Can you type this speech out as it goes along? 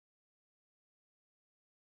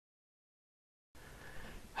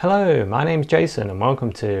Hello, my name's Jason and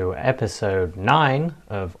welcome to episode 9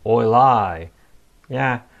 of Oil Eye.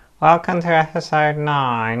 Yeah, welcome to episode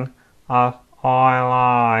 9 of Oil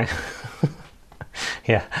Eye.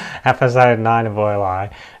 Yeah, episode 9 of Oil Eye.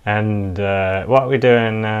 And what are we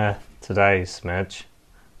doing today, Smidge?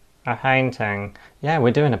 A painting. Yeah, we're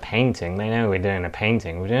doing a painting. They know we're doing a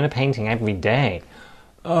painting. We're doing a painting every day.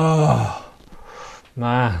 Oh,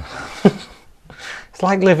 man. It's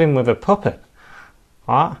like living with a puppet.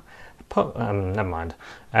 What? Never mind.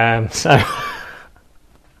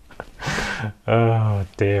 Oh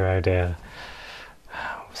dear.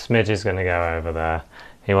 Smidge is going to go over there.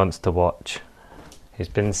 He wants to watch. He's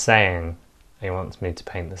been saying he wants me to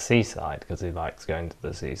paint the seaside because he likes going to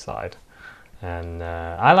the seaside. And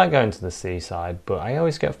I like going to the seaside, but I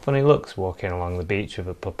always get funny looks walking along the beach with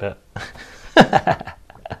a puppet. But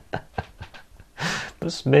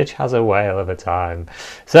Smidge has a whale of a time.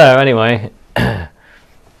 So anyway,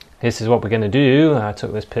 this is what we're going to do. I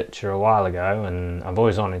took this picture a while ago and I've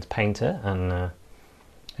always wanted to paint it, and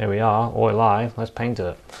here we are, Oil Eye, let's paint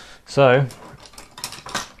it. So,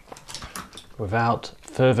 without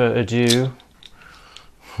further ado,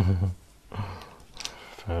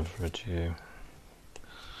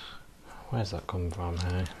 where's that come from,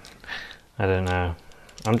 hey? I don't know.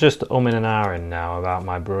 I'm just umming and ahhing now about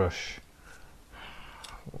my brush.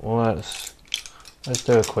 Let's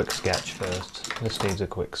do a quick sketch first. This needs a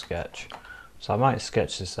quick sketch. So I might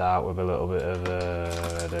sketch this out with a little bit of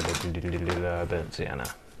burnt sienna.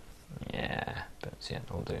 Yeah, burnt sienna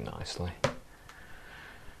will do nicely.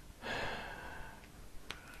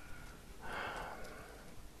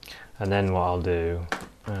 And then what I'll do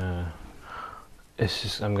is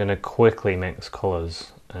just, I'm going to quickly mix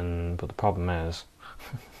colours, but the problem is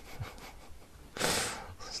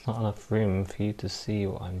there's not enough room for you to see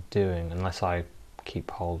what I'm doing unless I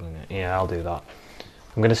keep holding it. Yeah, I'll do that.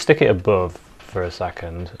 I'm going to stick it above for a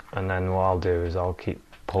second, and then what I'll do is I'll keep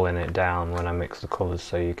pulling it down when I mix the colours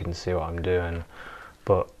so you can see what I'm doing.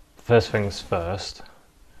 But first things first,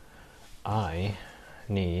 I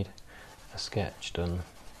need a sketch done.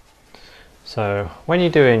 So when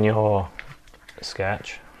you're doing your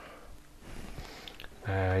sketch,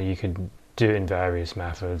 you can do it in various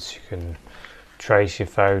methods. You can trace your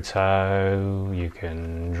photo, you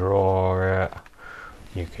can draw it,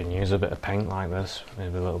 you can use a bit of paint like this,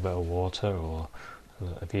 maybe a little bit of water, or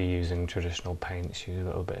if you're using traditional paints, use a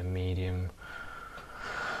little bit of medium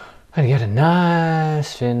and get a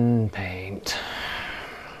nice thin paint.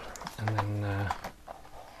 And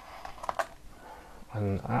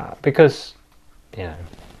then because you know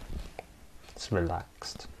it's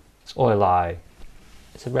relaxed, it's Oil Eye,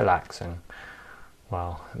 it's relaxing.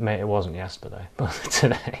 Well, it wasn't yesterday, but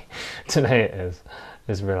today it is.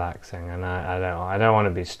 It's relaxing, and I don't want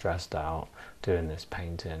to be stressed out doing this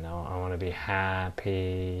painting. I want to be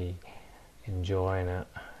happy, enjoying it,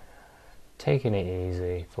 taking it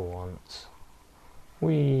easy for once.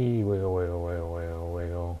 Wiggle.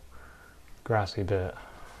 Grassy bit,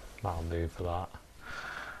 that'll do for that.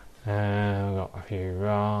 We've got a few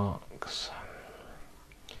rocks.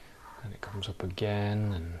 And it comes up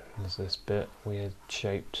again, and there's this bit, weird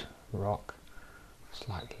shaped rock,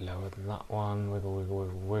 slightly lower than that one.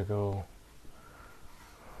 Wiggle.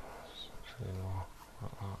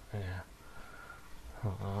 Like that, yeah.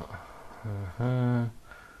 Like that.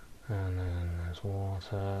 And then there's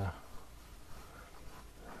water.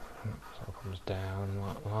 So it comes down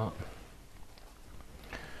like that.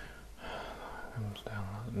 Comes down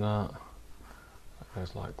like that. That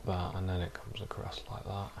goes like that, and then it comes across like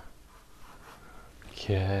that.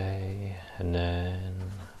 Okay, and then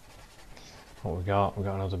what we got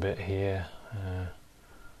another bit here.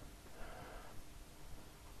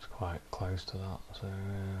 It's quite close to that, so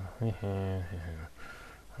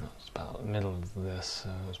that's about the middle of this, so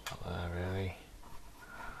it's about there really,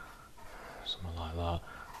 something like that.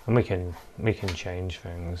 And we can change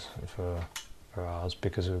things for ours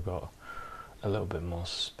because we've got a little bit more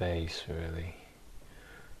space really.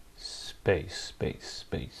 Space.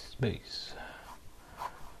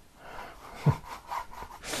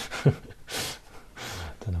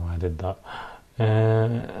 Don't know why I did that.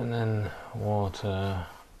 And then water,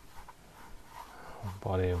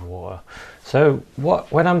 body of water. So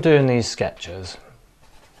when I'm doing these sketches,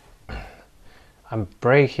 I'm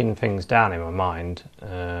breaking things down in my mind.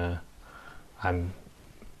 I'm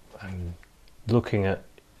looking at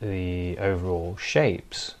the overall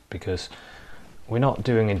shapes because we're not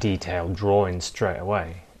doing a detailed drawing straight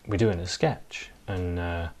away. We're doing a sketch, and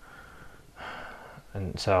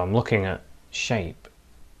so I'm looking at shape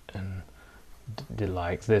and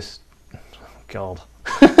like this. God,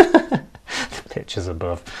 pictures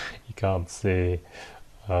above, you can't see.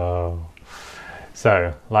 Oh.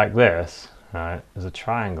 So, like this, right, there's a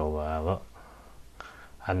triangle there, look.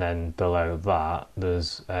 And then below that,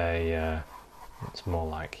 there's a, it's more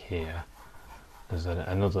like here, there's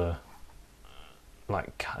another,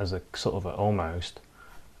 like, as a sort of almost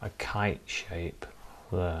a kite shape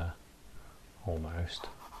there, almost.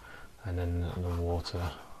 And then the water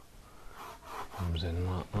comes in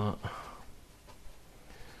like that.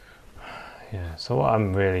 Yeah, so what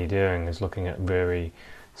I'm really doing is looking at very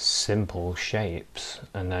simple shapes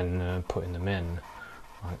and then putting them in.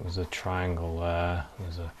 Like there's a triangle there,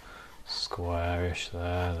 there's a squarish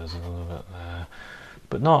there, there's a little bit there.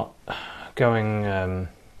 But not going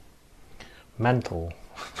mental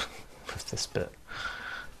with this bit.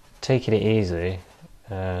 Taking it easy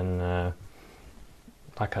and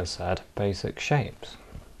like I said, basic shapes.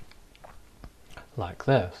 Like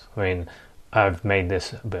this. I mean, I've made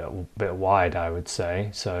this a bit wide, I would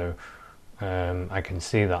say, so I can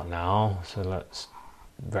see that now. So let's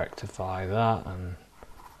rectify that and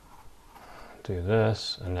do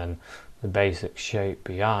this, and then the basic shape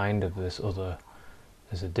behind of this other,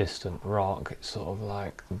 there's a distant rock, it's sort of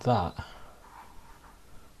like that,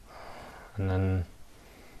 and then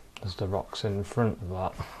there's the rocks in front of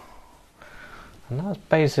that, and that's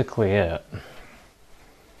basically it.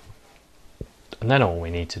 And then all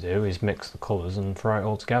we need to do is mix the colours and throw it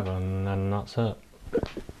all together, and then that's it.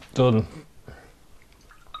 Done.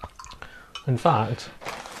 In fact,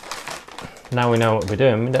 now we know what we're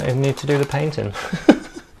doing, we don't even need to do the painting.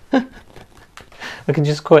 We can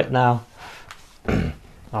just quit now.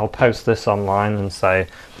 I'll post this online and say,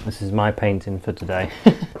 this is my painting for today.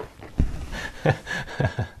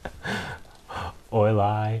 Oil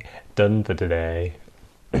eye, done for today.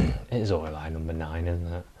 It is oil eye number 9,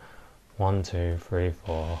 isn't it? 1, 2, 3,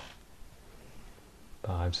 4,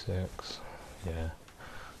 5, 6. Yeah.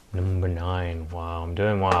 Number 9. Wow, I'm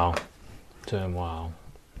doing well. Doing well.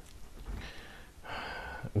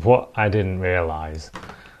 What I didn't realise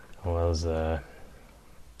was I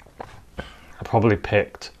probably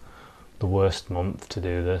picked the worst month to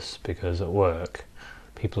do this, because at work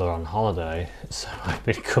people are on holiday, so I've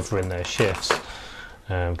been covering their shifts,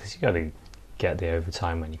 because you got to get the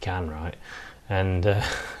overtime when you can, right? And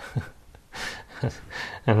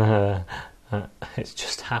it's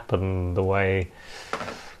just happened the way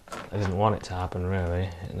I didn't want it to happen, really.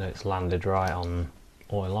 It's landed right on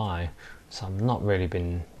Oil Eye, so I've not really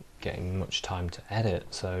been getting much time to edit.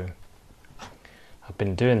 So I've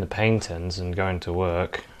been doing the paintings and going to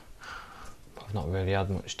work, but I've not really had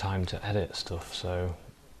much time to edit stuff. So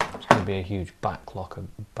it's going to be a huge backlog of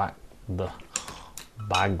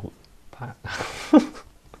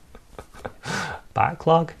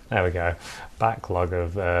backlog. There we go. Backlog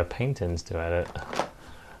of paintings to edit,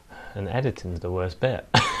 and editing's the worst bit.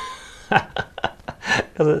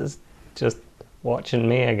 Because it's just watching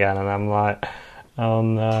me again, and I'm like, oh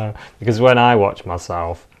no. Because when I watch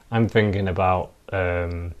myself, I'm thinking about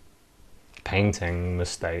painting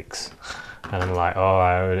mistakes, and I'm like,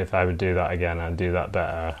 oh, if I would do that again, I'd do that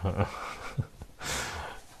better.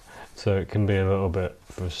 So it can be a little bit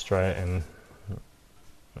frustrating.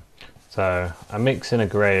 So I'm mixing a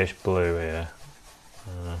greyish blue here.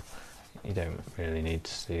 You don't really need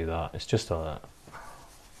to see that. It's just a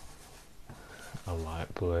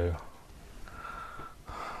light blue.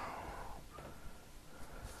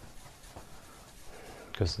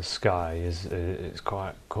 Because the sky is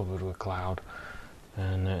quite covered with cloud,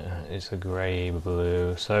 and it's a grey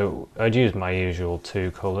blue. So I'd use my usual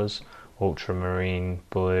 2 colours, Ultramarine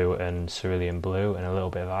Blue and Cerulean Blue, and a little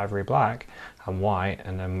bit of Ivory Black and white,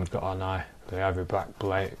 and then we've got our the Ivory Black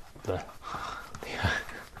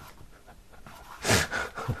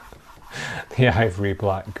the Ivory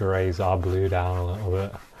Black greys our blue down a little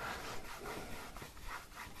bit.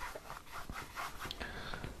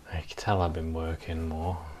 You can tell I've been working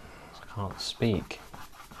more. I can't speak.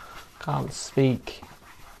 Can't speak.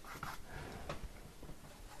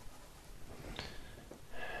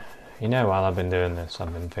 You know, while I've been doing this,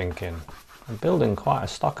 I've been thinking, I'm building quite a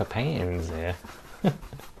stock of paintings here. You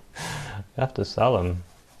have to sell them.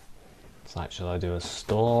 It's like, should I do a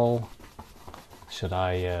stall? Should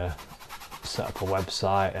I set up a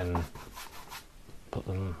website and put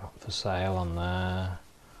them for sale on there?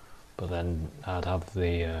 But then I'd have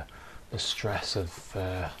the stress of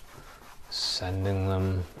sending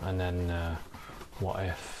them, and then what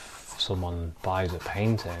if someone buys a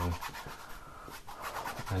painting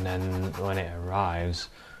and then when it arrives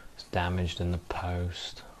it's damaged in the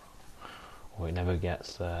post, or it never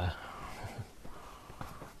gets there?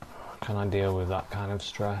 Can I deal with that kind of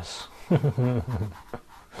stress?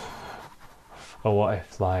 Or what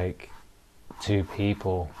if like two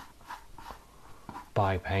people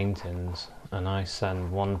buy paintings and I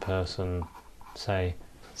send one person, say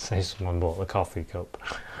someone bought the coffee cup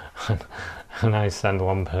and I send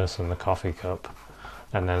one person the coffee cup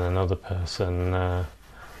and then another person the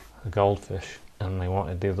goldfish, and they want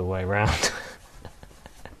it the other way around.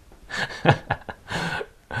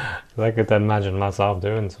 I could imagine myself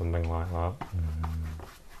doing something like that.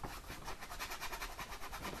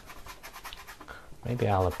 Maybe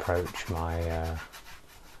I'll approach my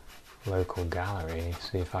local gallery,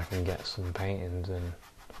 see if I can get some paintings in.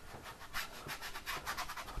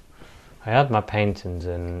 I had my paintings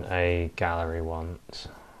in a gallery once,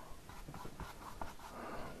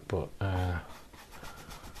 but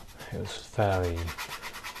it was fairly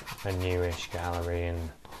a newish gallery and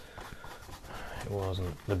it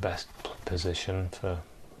wasn't the best position for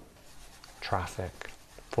traffic,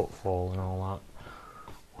 footfall and all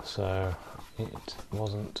that, so it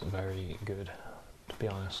wasn't very good, to be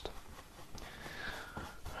honest.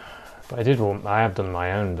 But I have done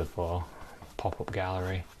my own before, pop-up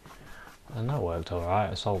gallery, and that worked alright.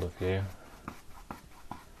 I sold a few,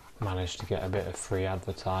 managed to get a bit of free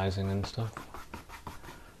advertising and stuff.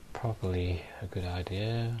 Probably a good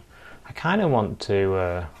idea. I kind of want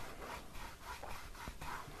to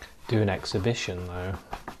do an exhibition though.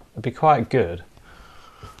 It'd be quite good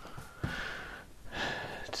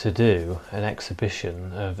to do an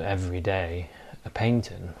exhibition of every day a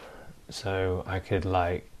painting, so I could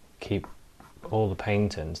like keep all the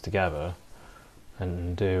paintings together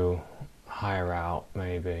and hire out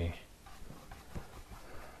maybe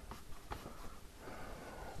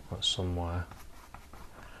or somewhere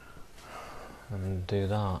and do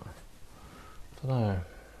that. I don't know.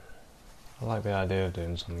 I like the idea of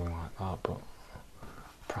doing something like that, but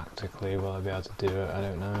practically will I be able to do it? I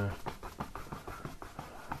don't know.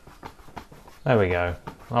 There we go.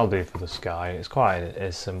 I'll do for the sky. It's quite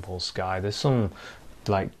a simple sky. There's some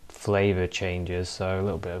like flavour changes, so a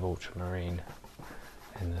little bit of ultramarine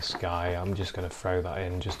in the sky. I'm just going to throw that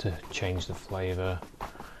in just to change the flavour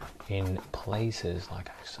in places, like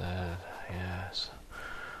I said. Yes.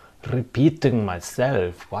 Repeating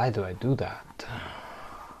myself. Why do I do that?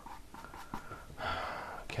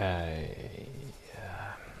 Okay.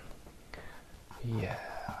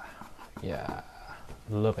 Yeah.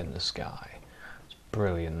 Loving the sky. It's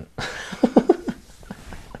brilliant.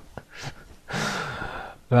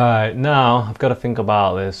 Right, now I've got to think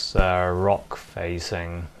about this rock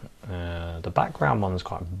facing. The background one's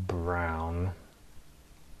quite brown,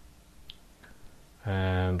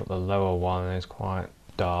 but the lower one is quite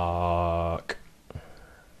dark.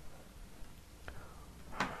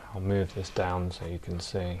 I'll move this down so you can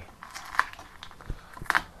see.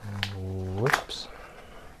 Whoops.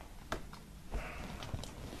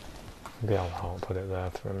 Maybe I'll put it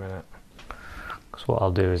there for a minute. Because what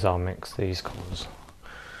I'll do is I'll mix these colours.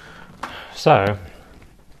 So,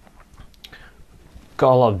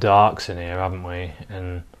 got a lot of darks in here, haven't we?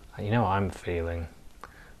 And you know what I'm feeling?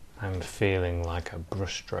 I'm feeling like a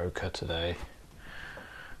brushstroker today.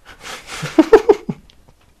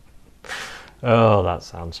 Oh, that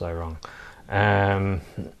sounds so wrong.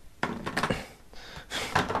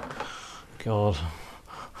 God,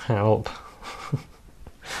 help.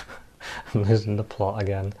 I'm losing the plot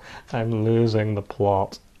again. I'm losing the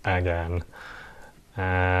plot again.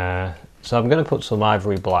 So I'm going to put some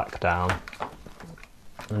Ivory Black down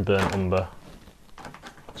and burnt umber.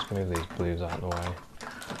 Let's move these blues out of the way.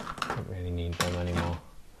 Don't really need them anymore.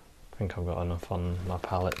 I think I've got enough on my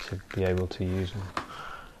palette to be able to use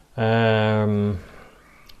them.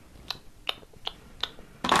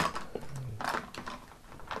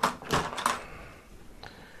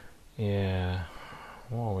 Yeah,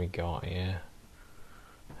 what have we got here?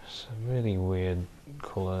 It's a really weird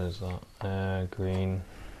colour, is that? Green.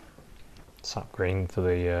 Sap green for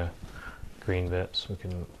the green bits. We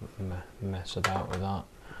can mess about with that.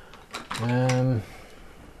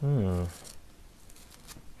 Let's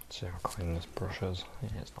see how clean this brush is.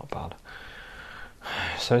 Yeah, it's not bad.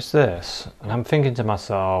 So it's this, and I'm thinking to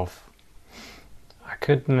myself, I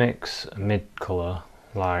could mix a mid colour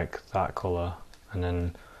like that colour and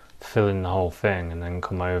then fill in the whole thing and then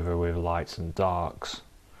come over with lights and darks,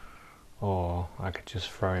 or I could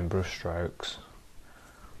just throw in brush strokes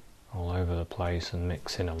all over the place and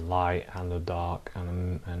mix in a light and a dark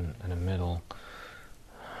and a middle.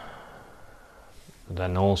 But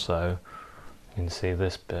then also you can see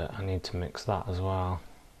this bit, I need to mix that as well.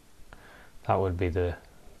 That would be the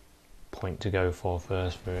point to go for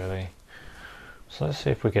first, really. So let's see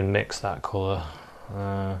if we can mix that colour,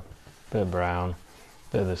 bit of brown,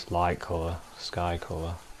 bit of this light colour, sky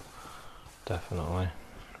colour, definitely.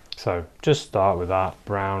 So just start with that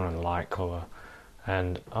brown and light colour,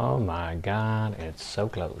 and oh my god, it's so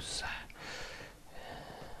close.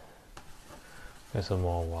 Get some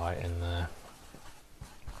more white in there.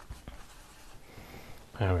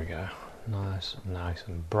 There we go. Nice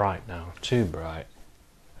and bright now. Too bright.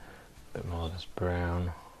 A bit more of this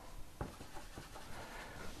brown.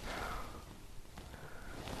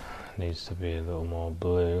 Needs to be a little more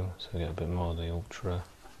blue, so we get a bit more of the ultramarine.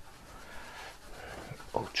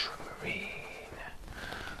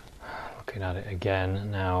 Looking at it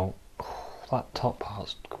again now. That top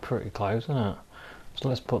part's pretty close, isn't it? So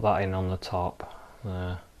let's put that in on the top.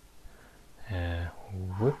 There. Yeah.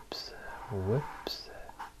 Whoops. Whoops.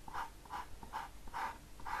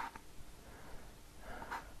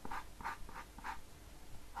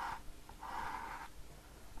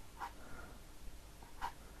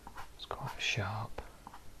 It's quite sharp.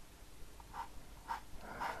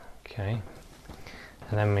 Okay.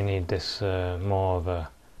 And then we need this more of a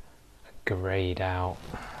greyed out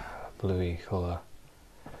bluey colour.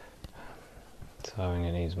 So I think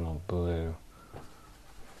it needs more blue.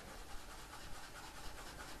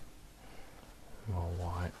 More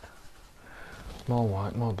white. More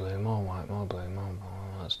white, more blue, more white, more blue, more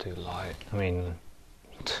blue. That's too light. I mean,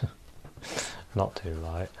 not too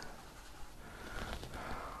light.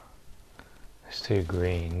 It's too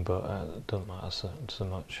green, but it doesn't matter so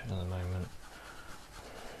much at the moment.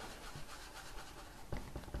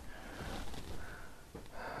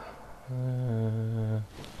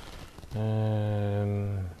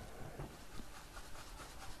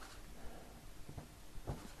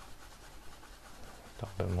 Got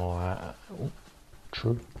a bit more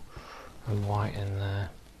true and white in there.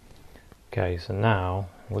 Okay, so now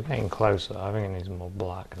we're getting closer. I think it needs more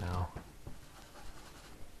black now.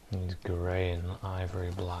 It needs grey and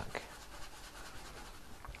ivory black.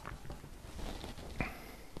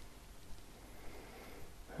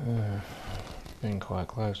 Getting quite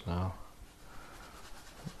close now.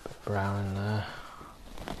 A bit brown in there.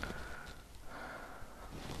 A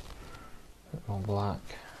bit more black.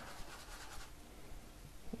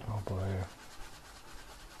 More blue.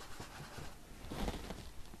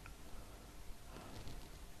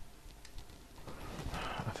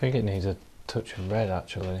 I think it needs a touch of red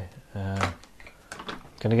actually.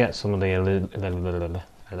 Gonna get some of the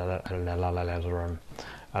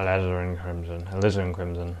alizarin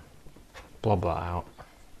crimson. Blob that out.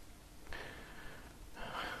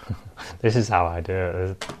 This is how I do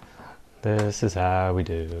it. This is how we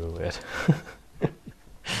do it.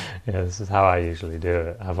 Yeah, this is how I usually do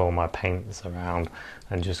it. I have all my paints around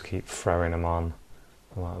and just keep throwing them on.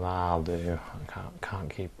 Like that'll do. I can't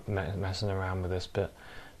keep messing around with this bit.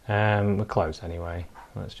 We're close anyway.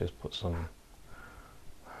 Let's just put some.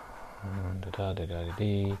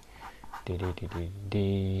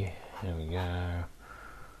 Here we go.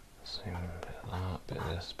 Same bit of that, bit of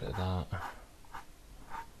this, bit of that.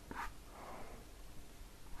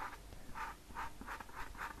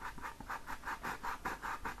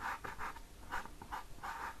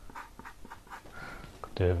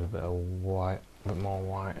 Could do with a bit of white, a bit more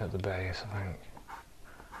white at the base, I think.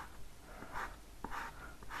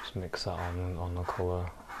 Just mix that on the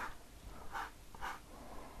colour.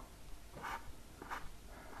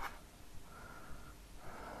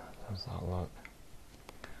 How's that look?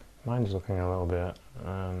 Mine's looking a little bit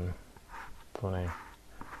funny. I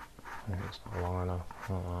think it's not long enough.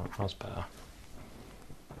 Oh, that's better.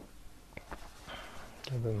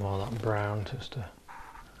 A bit more of that brown just to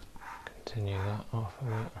continue that off a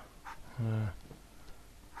bit. Yeah,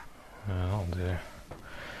 that'll do.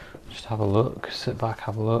 Just have a look, sit back,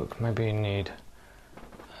 have a look. Maybe you need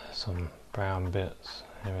some brown bits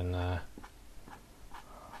here and there.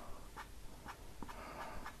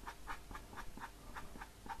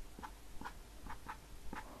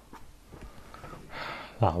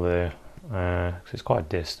 That'll do, because it's quite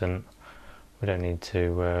distant. We don't need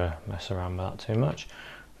to mess around with that too much.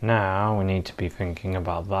 Now we need to be thinking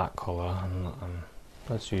about that colour, and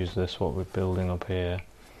let's use this, what we're building up here.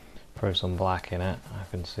 Throw some black in it, I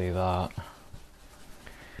can see that.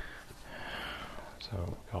 So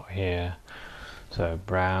we've got here, so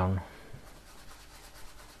brown.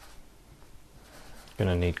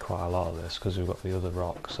 Gonna need quite a lot of this because we've got the other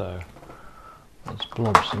rock, so let's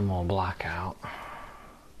blob some more black out.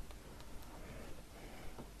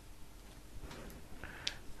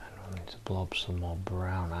 To blob some more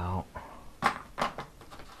brown out.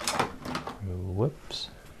 Whoops.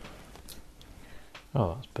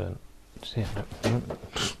 Oh, that's burnt. See,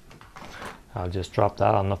 I'll just drop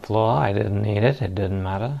that on the floor. I didn't need it. It didn't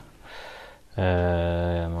matter.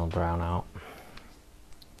 More brown out.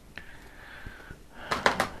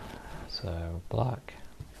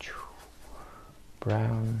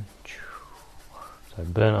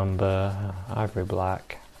 burnt umber, ivory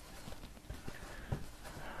black.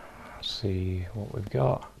 Let's see what we've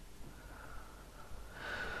got.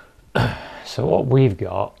 So what we've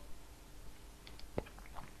got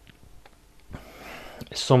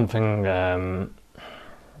is something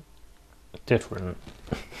different,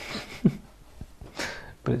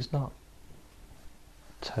 but it's not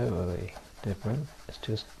totally different, it's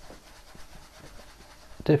just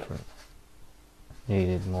different.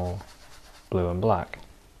 Needed more blue and black.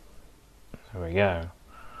 There we go.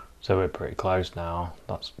 So we're pretty close now.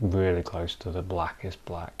 That's really close to the blackest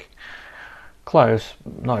black. Close,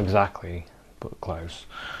 not exactly, but close.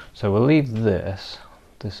 So we'll leave this.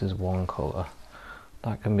 This is one colour.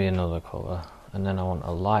 That can be another colour. And then I want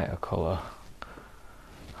a lighter colour.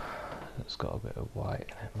 It's got a bit of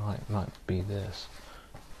white. It might be this.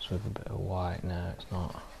 It's with a bit of white. No, it's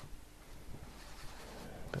not.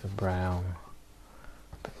 A bit of brown.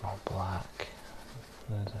 A bit more black.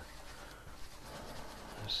 Let's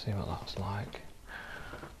see what that's like.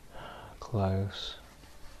 Close.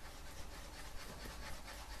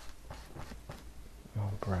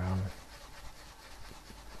 More brown.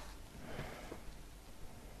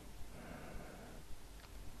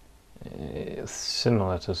 It's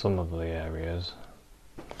similar to some of the areas.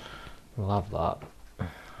 We'll have that.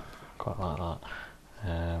 Quite like that.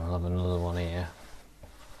 We'll have another one here.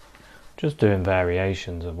 Just doing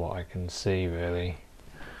variations of what I can see, really.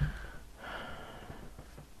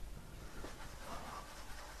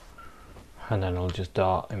 And then I'll just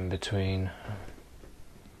dart in between.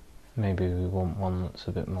 Maybe we want one that's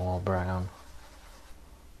a bit more brown.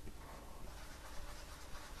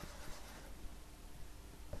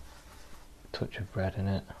 Touch of red in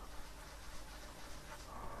it.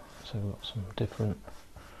 So we've got some different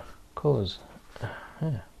colours.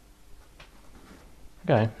 Yeah.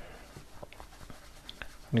 Okay.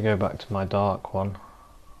 I'm going to go back to my dark one.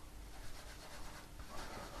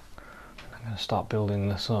 I'm going to start building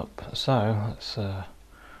this up. So let's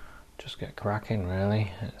just get cracking,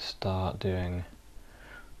 really. Let's start doing.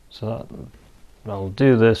 So that, I'll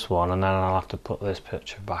do this one, and then I'll have to put this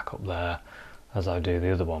picture back up there as I do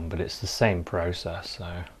the other one. But it's the same process. So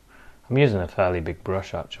I'm using a fairly big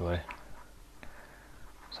brush actually.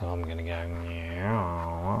 So I'm going to go.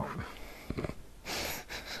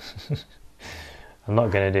 I'm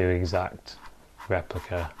not going to do exact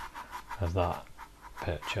replica of that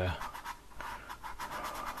picture,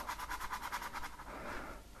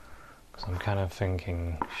 because I'm kind of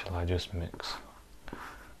thinking, shall I just mix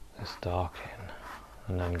this dark in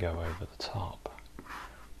and then go over the top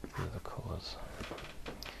with the colours?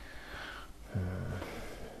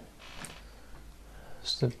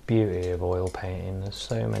 It's the beauty of oil painting. There's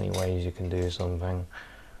so many ways you can do something.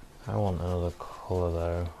 I want another colour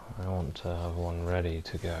though. I want to have one ready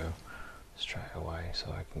to go straight away,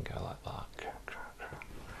 so I can go like that.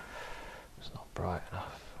 It's not bright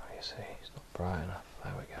enough, you see, it's not bright enough.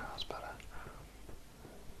 There we go, that's better.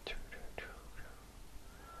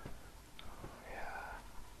 Yeah.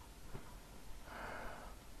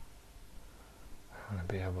 I want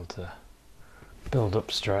to be able to build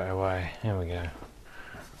up straight away. Here we go.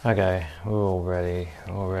 Okay, we're all ready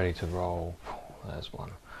to roll. There's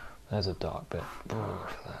one. There's a dark bit.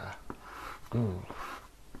 There. Ooh.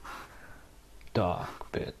 Dark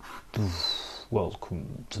bit.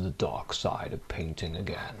 Welcome to the dark side of painting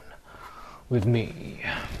again. With me,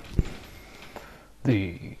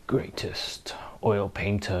 the greatest oil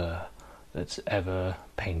painter that's ever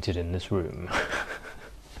painted in this room.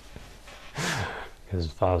 Because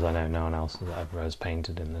as far as I know, no one else ever has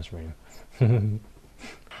painted in this room.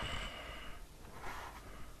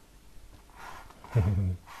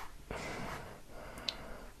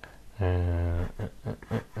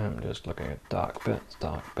 I'm just looking at dark bits,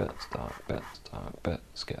 get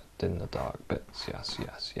in the dark bits,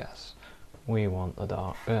 yes. We want the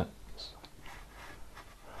dark bits.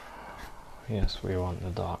 Yes, we want the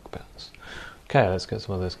dark bits. Okay, let's get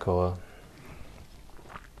some of this colour.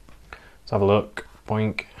 Let's have a look.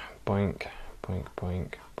 Boink, boink, boink,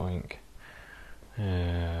 boink, boink.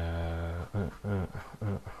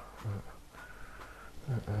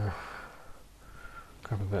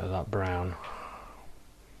 Grab a bit of that brown.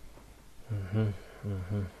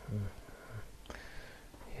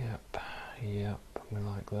 Yep, we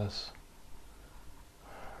like this.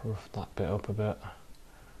 Rough that bit up a bit.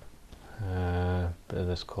 Bit of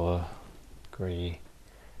this colour, grey.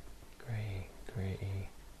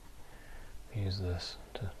 Use this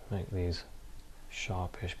to make these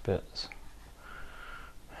sharpish bits.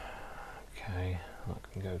 Okay,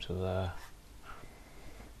 that can go to there.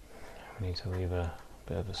 We need to leave a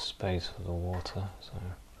bit of a space for the water, so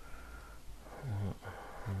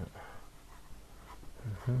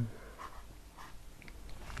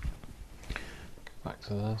Back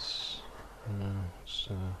to this. Let's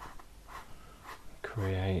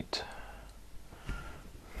create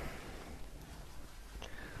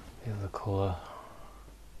the other colour.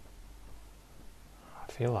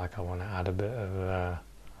 I feel like I want to add a bit of, in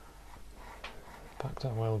fact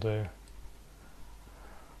I will do,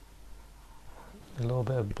 a little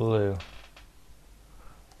bit of blue.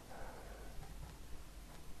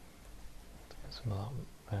 Some of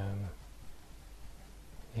that,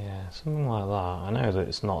 yeah, something like that. I know that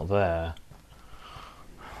it's not there.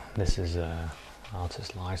 This is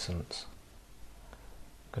artist license.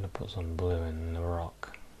 I'm going to put some blue in the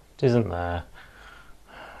rock. It isn't there,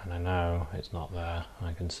 and I know it's not there.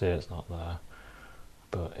 I can see it's not there,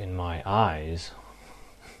 but in my eyes,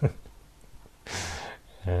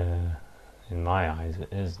 in my eyes,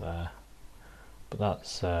 it is there. But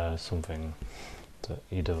that's something that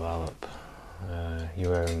you develop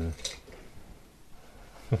your own.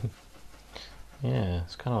 Yeah,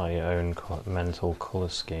 it's kind of like your own mental colour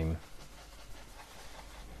scheme.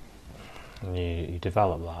 And you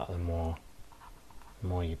develop that the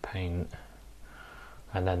more you paint.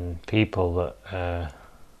 And then people that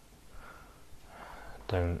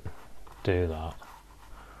don't do that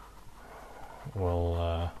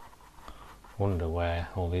will wonder where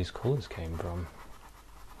all these colours came from.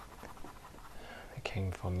 It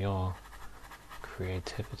came from your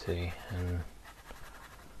creativity, and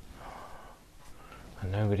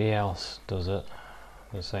nobody else does it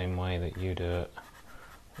the same way that you do it,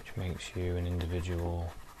 which makes you an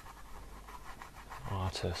individual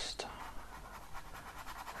artist,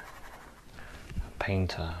 a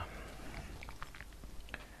painter.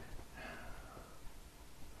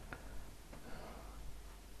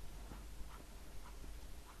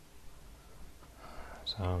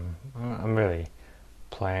 So I'm really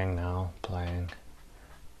playing now, playing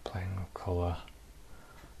with colour,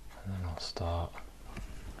 and then I'll start.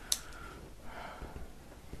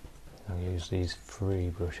 I'll use these 3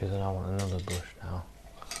 brushes, and I want another brush now.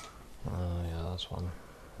 Yeah, that's one.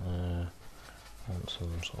 I want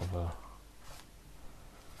some sort of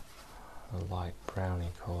a light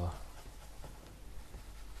browny colour.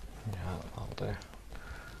 Yeah, that'll do.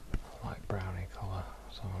 Light browny colour.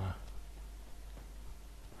 So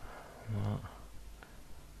I'm gonna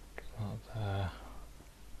get that there.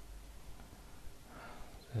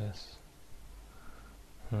 This.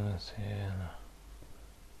 And this here. And a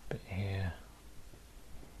bit here.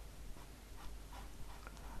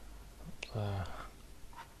 Up there.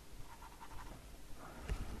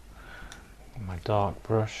 My dark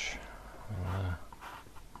brush.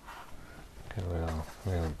 Get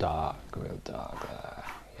real dark there.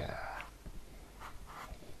 Yeah.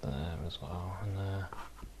 There as well, and there.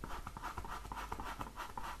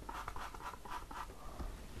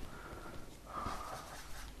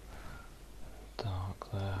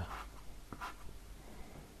 Dark there.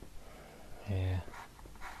 Here.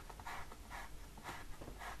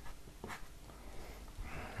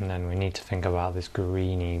 And then we need to think about this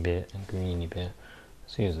greeny bit.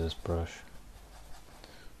 Let's use this brush.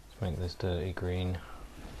 Let's make this dirty green.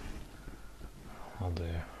 I'll do.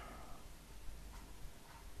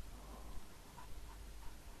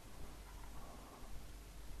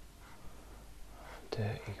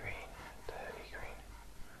 Dirty green.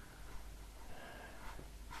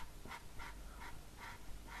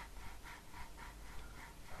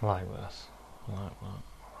 I like this. I like that.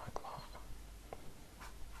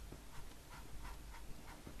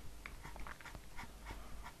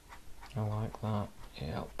 I like that.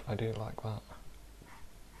 Yep, I do like that.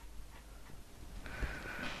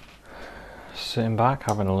 Sitting back,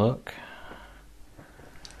 having a look.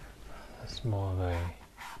 That's more of a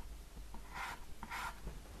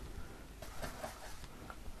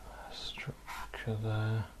structure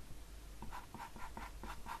there.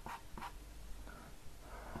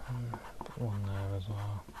 Put one there as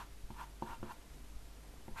well.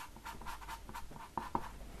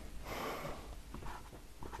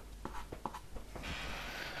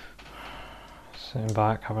 Sitting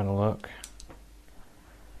back, having a look.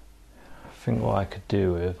 I think what I could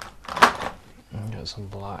do with, get some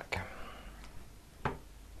black. I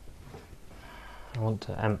want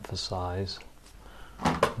to emphasise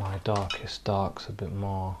my darkest darks a bit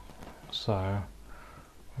more, so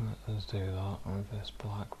let's do that with this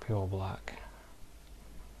black, pure black.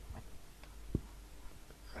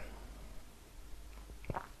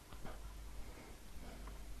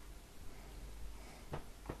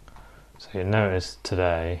 So you notice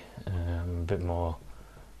today a bit more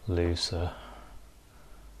looser,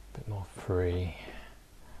 a bit more free.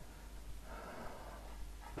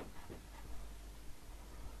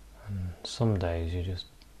 Some days you just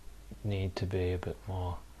need to be a bit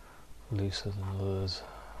more looser than others.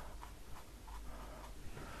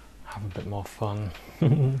 Have a bit more fun.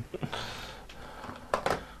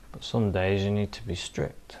 But some days you need to be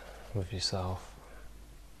strict with yourself.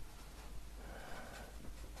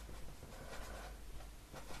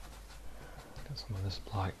 Get some of this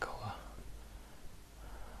light colour.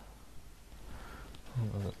 A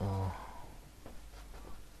little bit more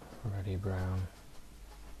reddy brown.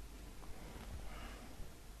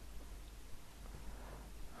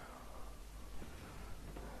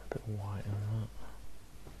 A bit white in that.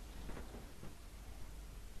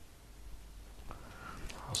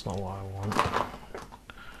 That's not what I want.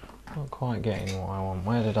 Not quite getting what I want.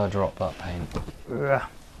 Where did I drop that paint? Ugh.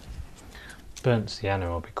 Burnt sienna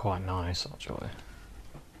will be quite nice actually.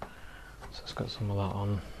 So let's get some of that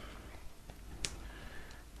on.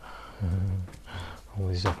 All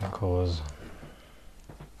these different colours.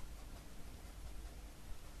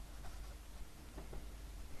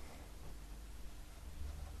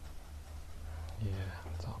 Yeah,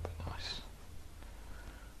 that'll be nice.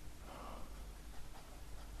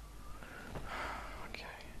 Okay.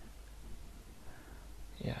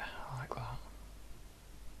 Yeah, I like that.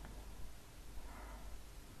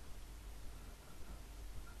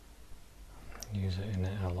 Use it in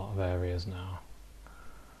a lot of areas now.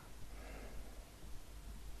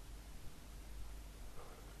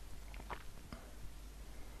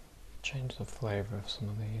 Change the flavour of some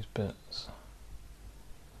of these bits.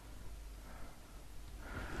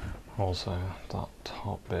 Also, that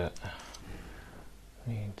top bit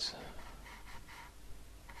needs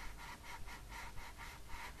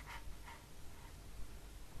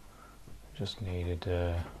just needed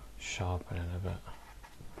sharpening a bit.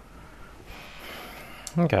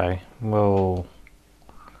 Okay, I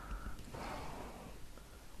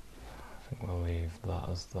think we'll leave that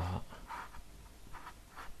as that.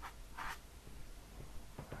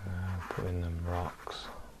 Put in them rocks.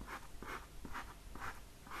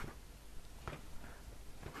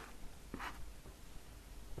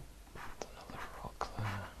 Another rock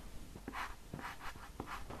there.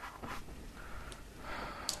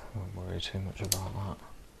 Won't worry too much about that.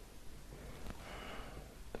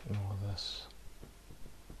 Bit more of this.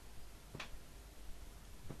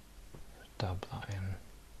 Just dab that in.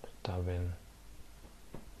 Just dab in.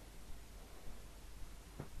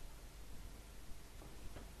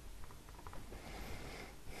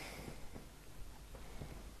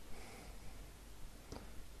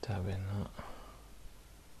 Dab in that.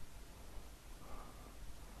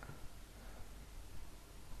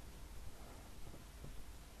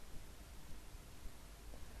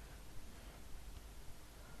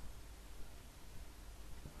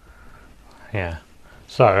 Yeah,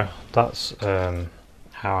 so that's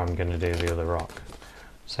how I'm going to do the other rock.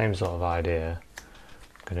 Same sort of idea.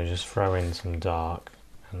 I'm going to just throw in some dark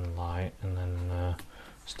and light and then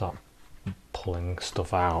start pulling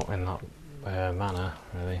stuff out in that manner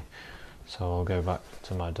really. So I'll go back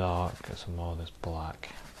to my dark, get some more of this black,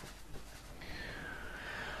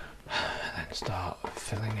 and then start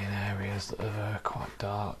filling in areas that are quite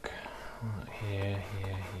dark. Here,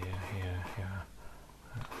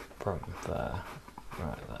 from there,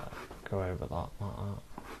 right there, go over that like that.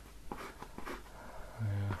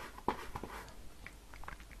 Yeah.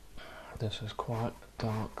 This is quite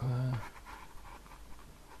dark there.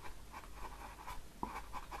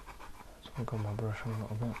 I've got my brush a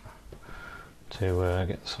little bit to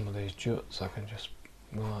get some of these juts. I can just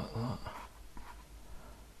go like that.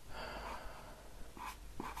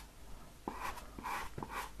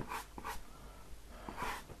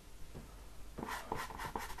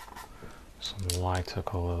 Some lighter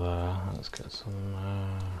colour there. Let's get some.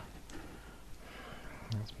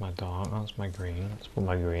 That's my dark. That's my green. Let's put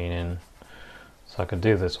my green in. So I could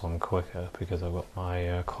do this one quicker because I've got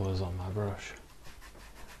my colours on my brush.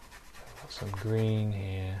 Some green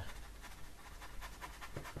here.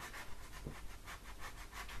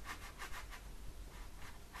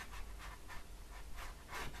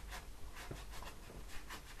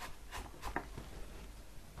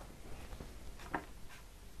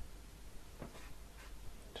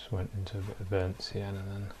 Just went into a bit of burnt sienna and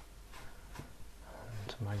then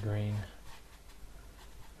into my green.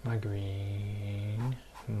 My green.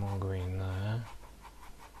 More green there.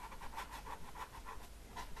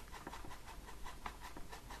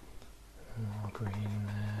 More green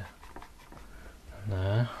there and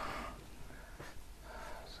there.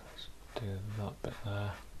 So let's do that bit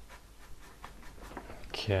there.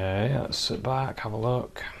 Okay, let's sit back, have a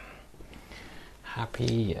look. Happy?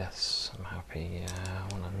 Yes, I'm happy. Yeah,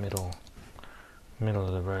 I want a middle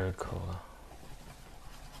of the road colour.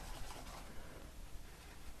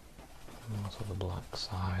 to the black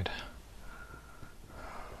side.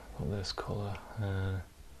 Got this colour.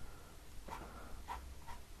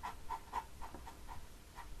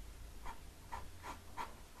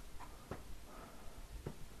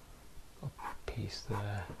 Got a piece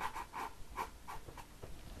there.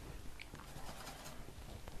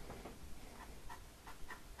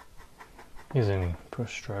 Using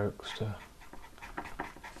brush strokes to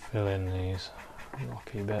fill in these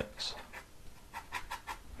rocky bits.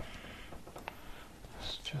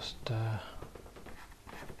 Let's just let's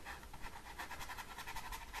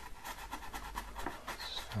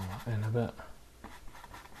fill that in a bit.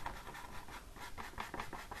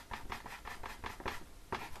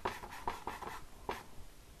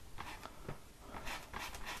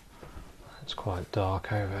 It's quite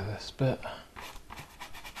dark over this bit.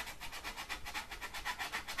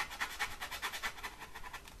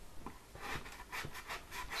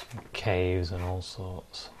 Caves and all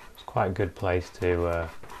sorts. It's quite a good place to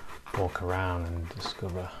walk around and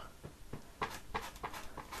discover.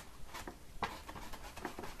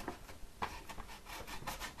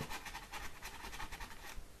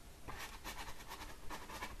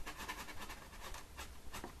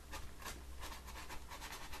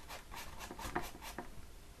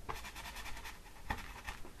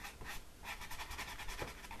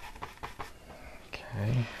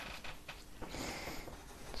 Okay.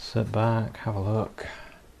 Sit back, have a look.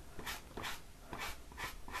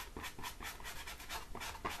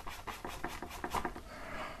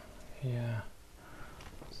 Yeah,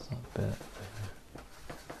 what's that bit?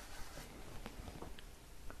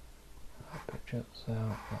 That bit juts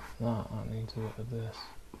out like that. That needs a bit of this.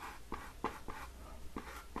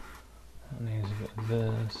 That needs a bit of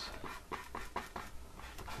this.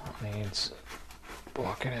 That needs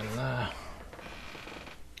blocking in there.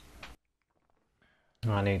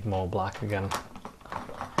 I need more black again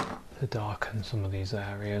to darken some of these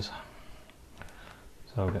areas.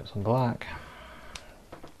 So I'll get some black.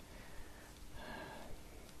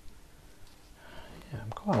 Yeah, I'm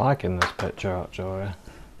quite liking this picture actually.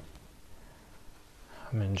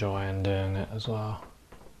 I'm enjoying doing it as well.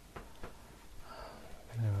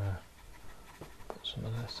 I'm gonna put some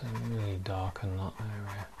of this in, really darken that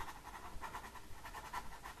area.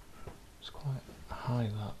 It's quite high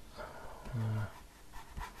that.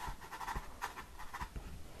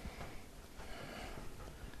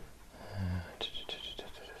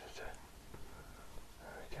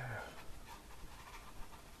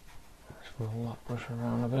 Roll that brush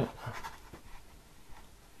around a bit.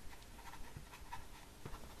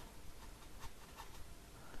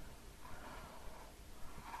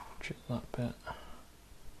 Chip that bit.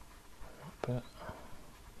 That bit.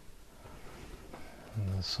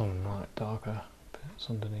 And there's some like darker bits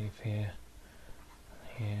underneath here.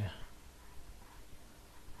 And here.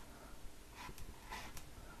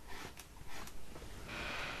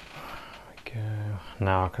 There we go.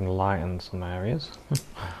 Now I can lighten some areas.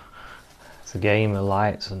 It's a game of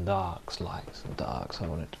lights and darks, lights and darks. I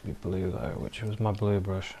want it to be blue though, which was my blue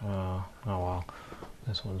brush. Oh well,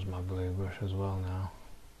 this one's my blue brush as well now.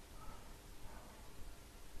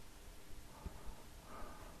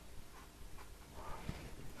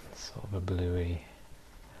 It's sort of a bluey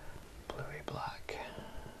black.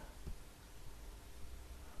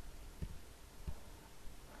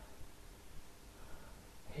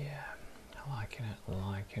 Yeah, I'm liking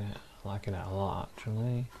it a lot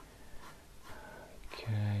actually.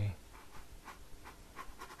 Okay.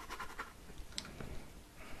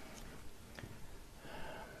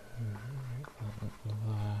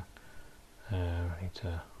 I need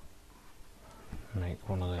to make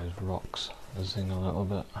one of those rocks zing a little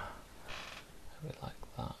bit. A bit like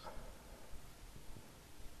that.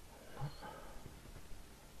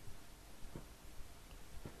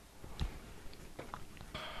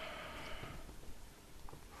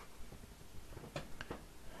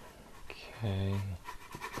 Okay.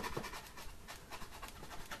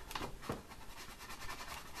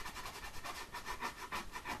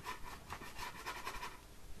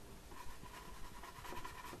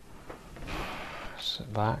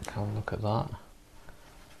 Sit back, have a look at that.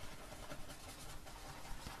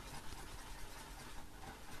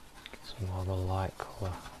 Get some more of a light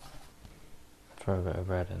colour. Throw a bit of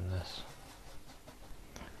red in this.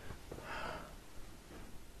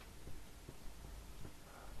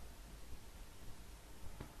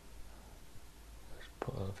 Just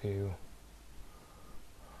put a few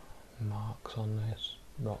marks on this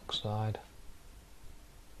rock side.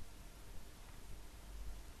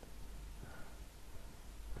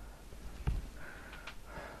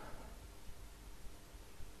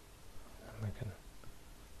 And we can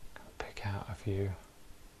pick out a few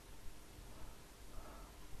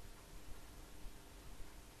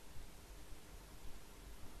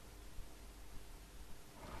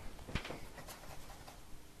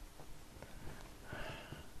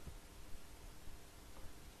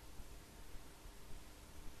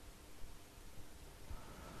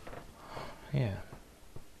yeah,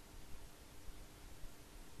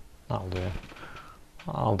 that'll do.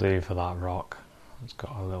 I'll do for that rock. It's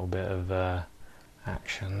got a little bit of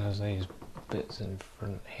action. There's these bits in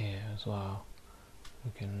front here as well.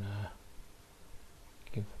 We can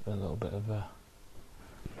give a little bit of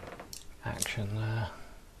action there.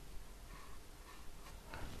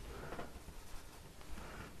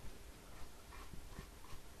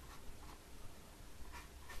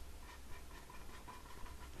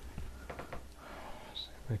 See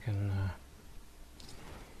if we can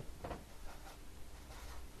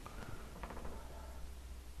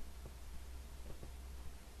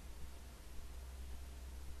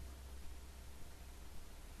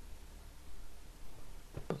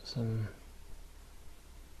put some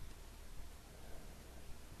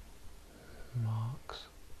marks.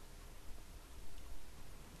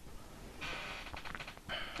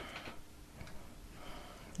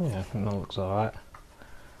 Yeah, I think that looks alright.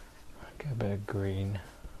 Get a bit of green.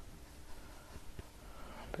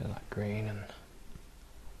 A bit of that green and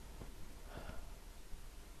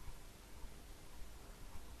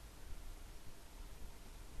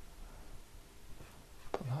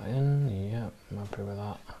put that in. Yeah, I'm happy with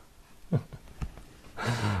that.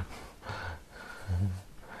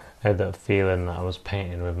 I had that feeling that I was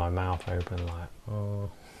painting with my mouth open, like, oh.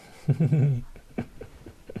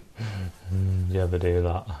 You ever do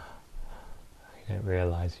that? You don't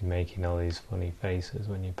realise you're making all these funny faces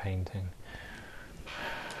when you're painting.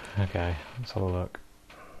 Okay, let's have a look.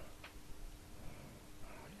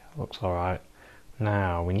 Yeah, looks alright.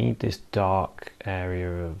 Now we need this dark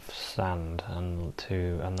area of sand and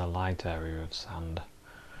the light area of sand.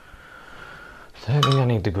 I don't think I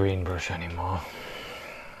need the green brush anymore.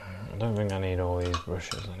 I don't think I need all these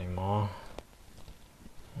brushes anymore.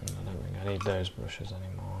 I don't think I need those brushes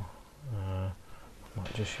anymore. I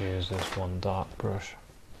might just use this one dark brush.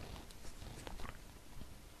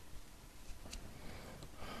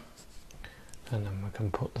 And then we can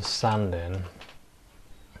put the sand in.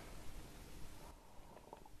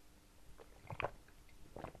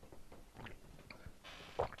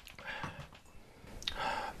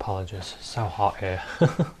 Apologies, it's so hot here.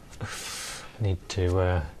 Need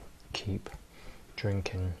to keep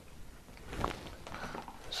drinking.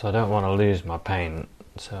 So I don't want to lose my paint,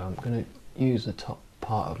 so I'm going to use the top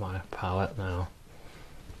part of my palette now.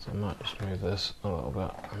 So I might just move this a little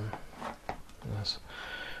bit and this.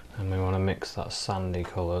 And we want to mix that sandy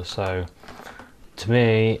colour. So to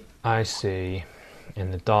me, I see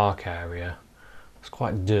in the dark area, it's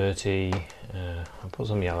quite dirty. I'll put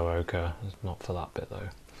some yellow ochre, it's not for that bit though.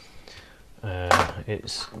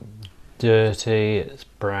 It's dirty, it's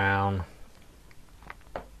brown.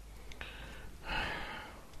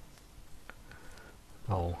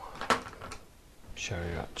 I'll show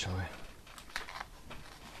you actually.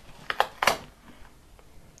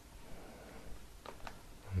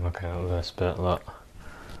 I'm looking at this bit, look.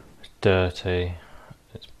 It's dirty,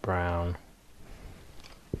 it's brown.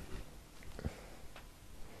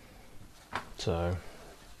 So,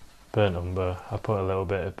 burnt umber, I put a little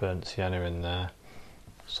bit of burnt sienna in there.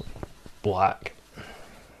 Some black.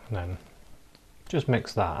 And then just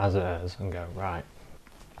mix that as it is and go, right,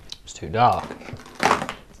 it's too dark.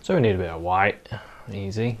 So we need a bit of white.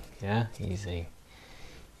 Easy, yeah, easy.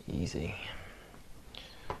 Easy.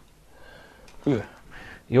 Ugh.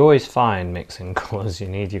 You always find mixing colours, you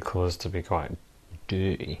need your colours to be quite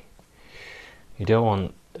dirty. You don't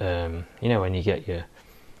want, you know when you get your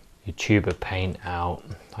tube of paint out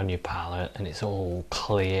on your palette and it's all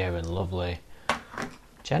clear and lovely.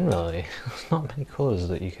 Generally, there's not many colours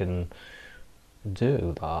that you can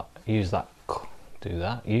use that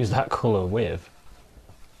colour with.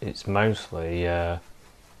 It's mostly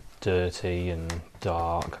dirty and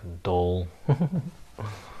dark and dull.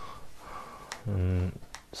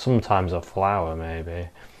 Sometimes a flower maybe.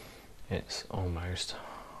 It's almost.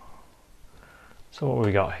 So what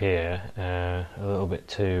we got here, a little bit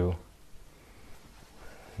too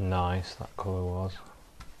nice that colour was.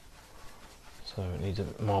 So it needs a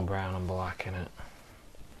bit more brown and black in it.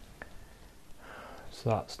 So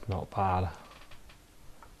that's not bad.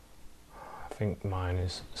 I think mine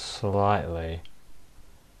is slightly,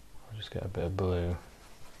 I'll just get a bit of blue.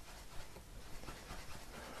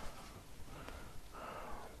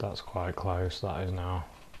 That's quite close, that is now.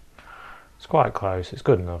 It's quite close, it's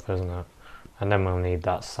good enough, isn't it? And then we'll need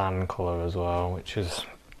that sand colour as well, which is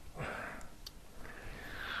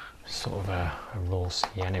sort of a raw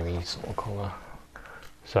sienna-y sort of colour.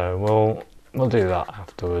 So we'll do that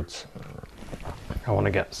afterwards. I want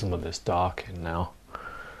to get some of this dark in now.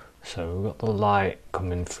 So we've got the light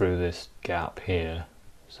coming through this gap here,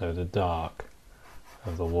 so the dark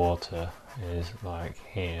of the water is like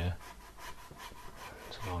here.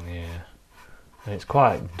 It's along here. And it's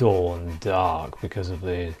quite dull and dark because of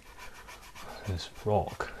this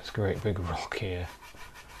rock, this great big rock here.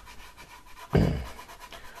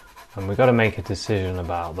 And we've got to make a decision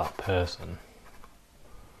about that person.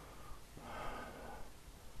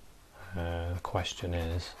 The question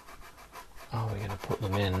is, are we going to put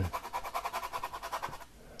them in?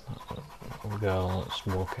 That little girl that's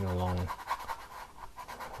walking along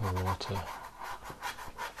the water.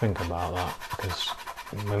 Think about that, because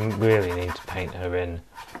we really need to paint her in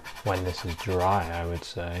when this is dry, I would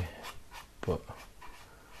say. But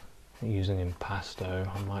using impasto,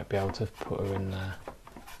 I might be able to put her in there.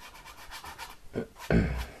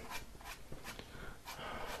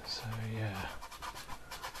 So yeah.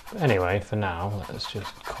 But anyway, for now, let's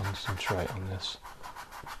just concentrate on this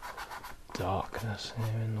darkness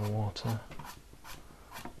here in the water.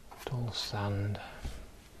 Dull sand.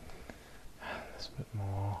 There's a bit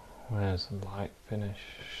more. Where's the light finish?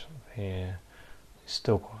 Here. It's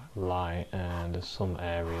still quite light, and there's some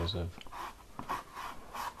areas of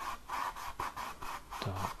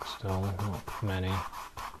dark still, not many.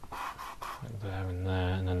 Like there and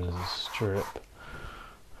there, and then there's a strip.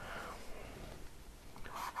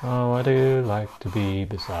 Oh, I do like to be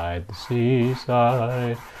beside the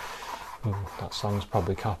seaside. Ooh, that song's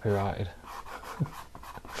probably copyrighted.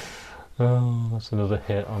 Oh, that's another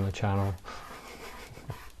hit on the channel.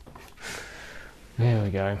 Here we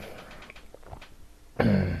go.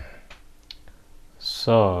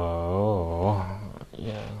 So,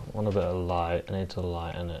 yeah, I want a bit of light. I need to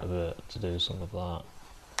lighten it a bit to do some of that.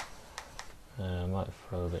 I might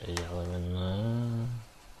throw a bit of yellow in there.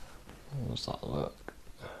 How does that look?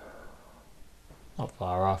 Not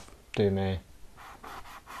far off, do me.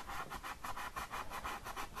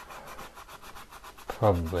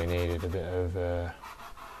 Probably needed a bit of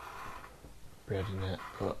red in it,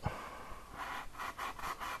 but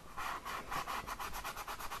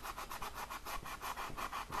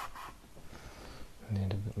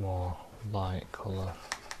need a bit more light colour.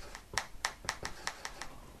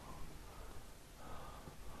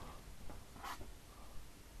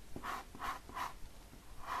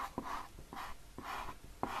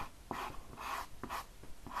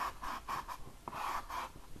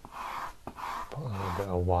 Put a little bit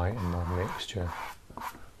of white in my mixture,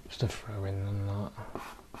 just to throw in and that.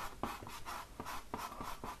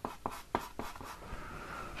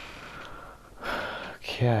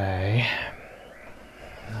 Okay,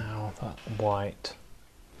 now that white,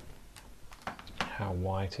 how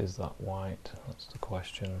white is that white? That's the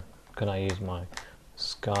question. Can I use my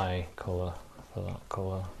sky colour for that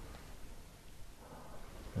colour?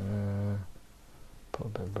 Put a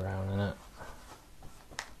bit of brown in it.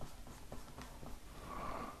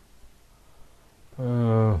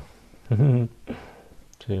 Oh,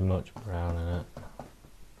 too much brown in it.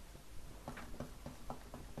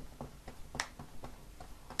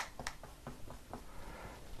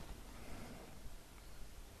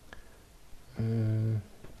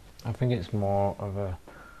 I think it's more of a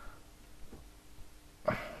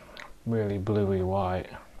really bluey white.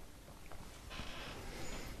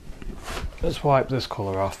 Let's wipe this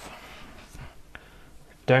colour off.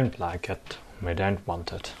 Don't like it, we don't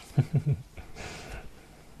want it.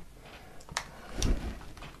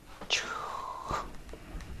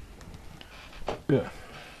 Good.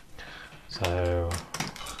 So,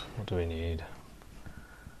 what do we need?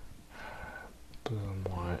 Blue and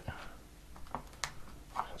white.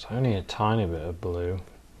 It's only a tiny bit of blue,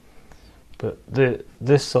 but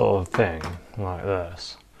this sort of thing, like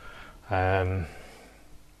this, I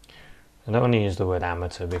don't want to use the word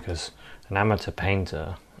amateur, because an amateur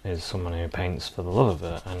painter is someone who paints for the love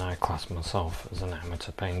of it, and I class myself as an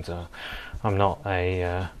amateur painter. I'm not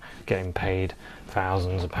a getting paid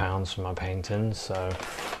thousands of pounds for my paintings, so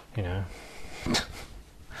you know.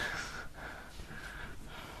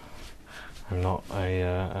 I'm not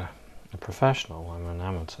a professional, I'm an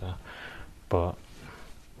amateur, but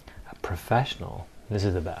a professional, this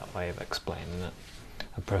is a better way of explaining it,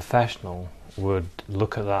 a professional would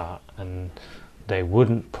look at that and they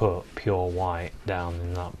wouldn't put pure white down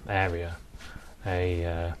in that area.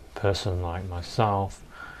 A person like myself,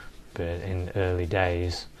 but in early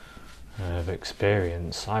days of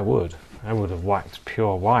experience, I would have whacked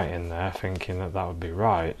pure white in there thinking that that would be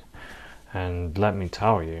right, and let me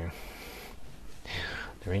tell you,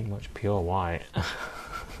 there ain't much pure white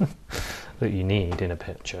that you need in a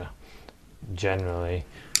picture. Generally,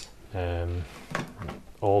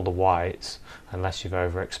 all the whites, unless you've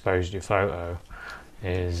overexposed your photo,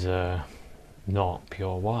 is not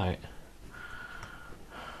pure white.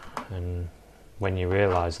 And when you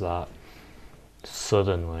realise that,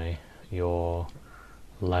 suddenly your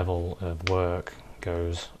level of work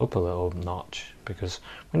goes up a little notch, because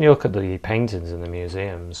when you look at the paintings in the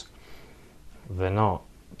museums, they're not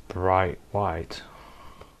bright white.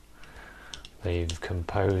 They've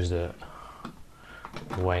composed it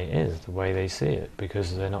the way it is, the way they see it,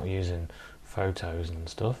 because they're not using photos and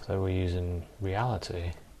stuff, they were using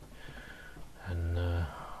reality. And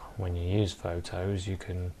when you use photos, you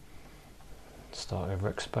can start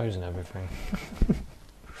overexposing everything.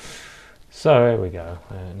 So here we go.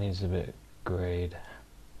 It needs a bit grade.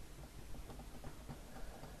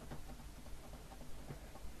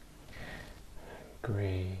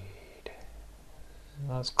 Grade.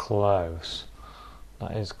 That's close.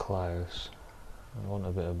 That is close. I want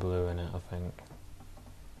a bit of blue in it, I think.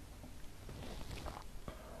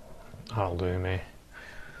 That'll do me.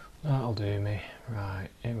 That'll do me. Right,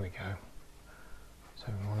 here we go. So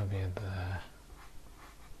we want to be there.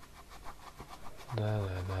 There.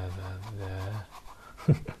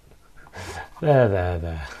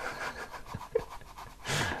 There.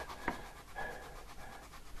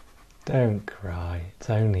 Don't cry, it's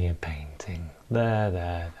only a painting.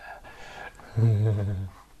 There. I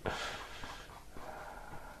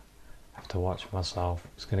have to watch myself.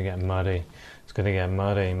 It's going to get muddy. It's going to get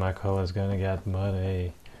muddy. My colour's going to get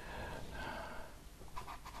muddy.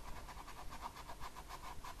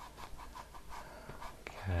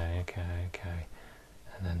 Okay.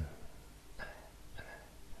 And then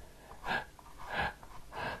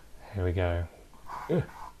here we go. There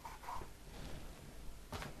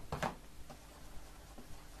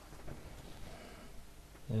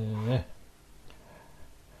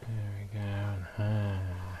we go.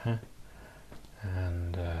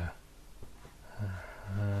 And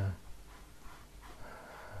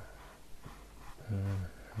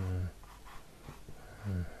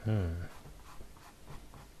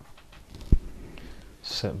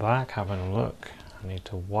sit back, having a look. I need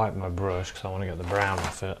to wipe my brush because I want to get the brown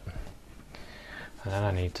off it. And then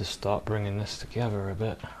I need to start bringing this together a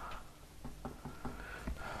bit. And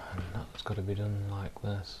that's got to be done like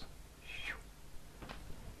this.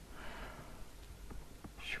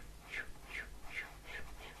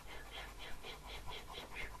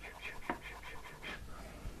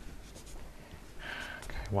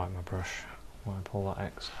 Okay, wipe my brush. Wipe all that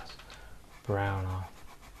excess brown off.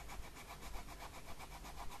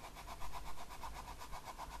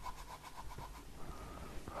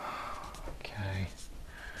 Okay, I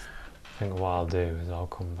think what I'll do is I'll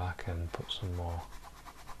come back and put some more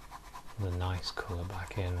of the nice colour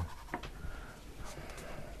back in,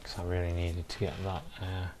 because I really needed to get that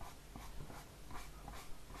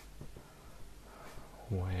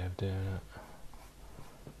way of doing it.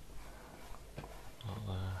 Not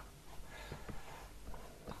there.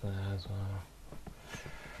 There as well.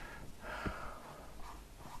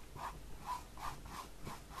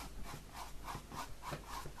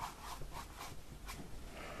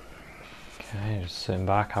 Okay, just sitting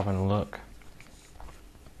back, having a look.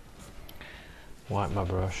 Wipe my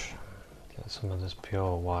brush, get some of this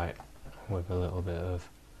pure white with a little bit of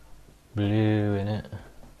blue in it,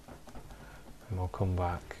 and we'll come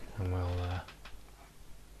back and we'll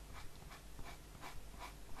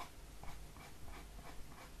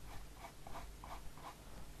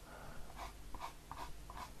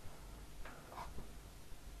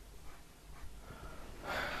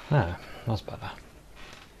there, that's better.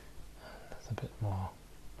 There's a bit more.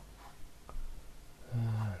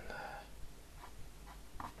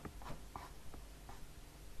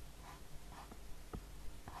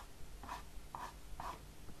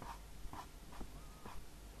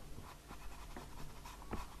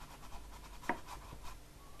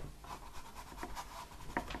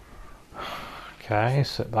 Okay,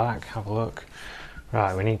 sit back, have a look.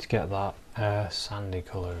 Right, we need to get that sandy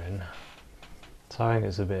colour in. So I think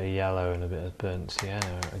it's a bit of yellow and a bit of burnt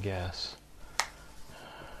sienna, I guess.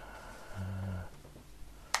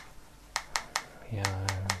 Yellow,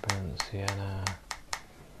 burnt sienna,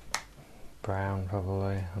 brown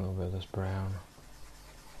probably, a little bit of this brown.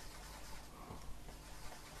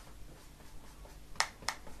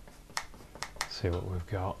 See what we've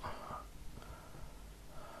got.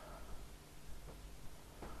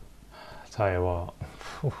 Tell you what,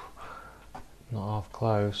 not half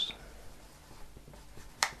close.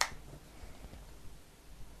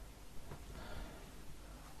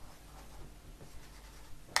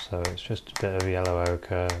 So it's just a bit of yellow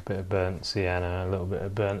ochre, a bit of burnt sienna, a little bit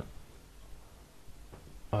of burnt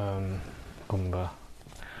umber,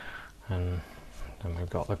 and then we've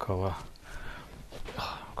got the colour.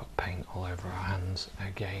 Oh, I've got paint all over our hands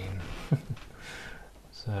again.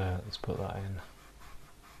 So let's put that in.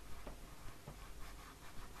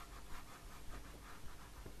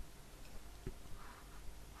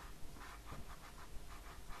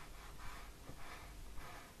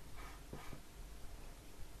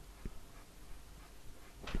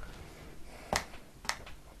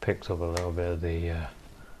 picked up a little bit of the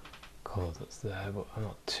colour that's there, but I'm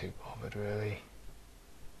not too bothered really,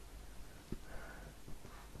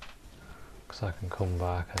 because I can come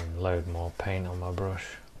back and load more paint on my brush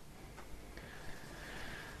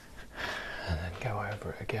and then go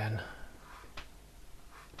over it again.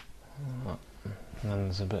 And then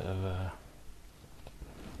there's a bit of a,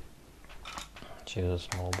 choose a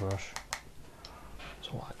small brush, it's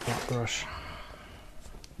a white flat brush,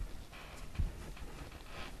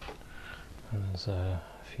 and there's a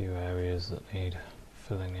few areas that need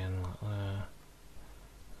filling in, like there,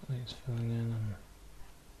 that needs filling in, and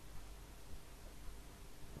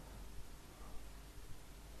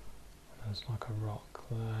there's like a rock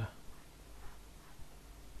there.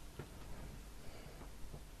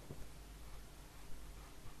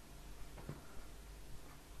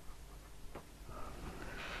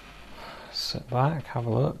 Sit back, have a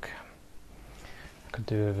look. I could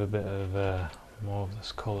do with a bit of more of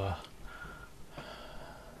this colour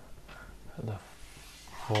at the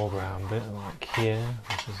foreground bit, like here,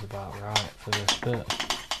 which is about right for this bit.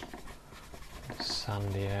 This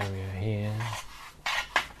sandy area here.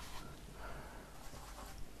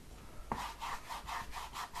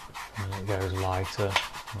 And it goes lighter,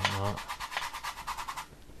 like that.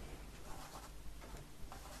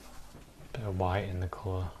 Bit of white in the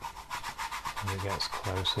colour. As it gets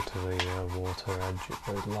closer to the water edge, it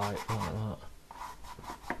goes light like that.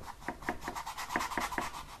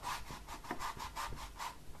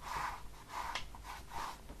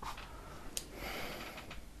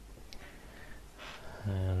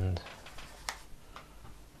 And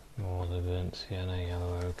more of the burnt sienna,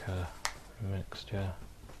 yellow ochre mixture.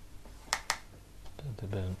 Bit of the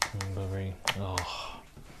burnt umbery. Oh,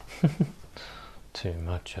 too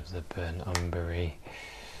much of the burnt umbery.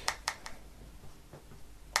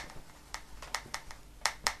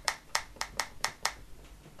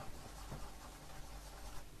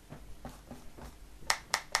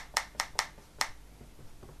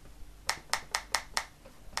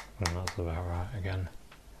 And that's about right again.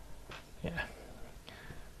 Yeah.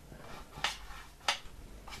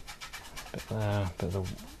 Bit there, bit of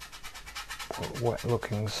the wet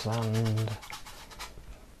looking sand.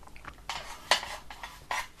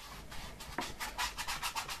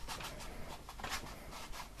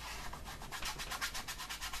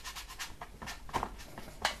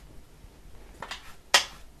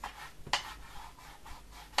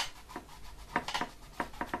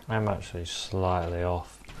 I'm actually slightly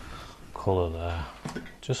off colour there,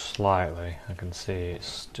 just slightly. I can see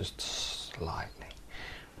it's just slightly,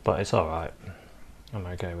 but it's alright. I'm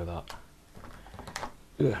okay with that.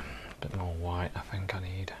 Ugh, a bit more white I think I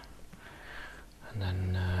need, and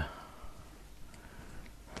then I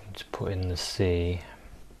need to put in the sea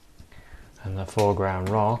and the foreground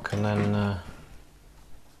rock, and then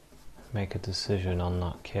make a decision on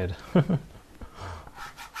that kid.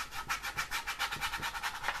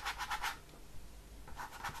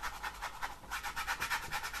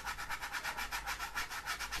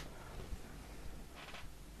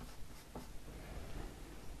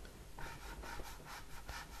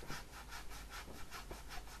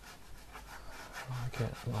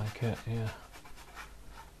 Like it, yeah.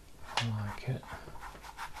 I like it.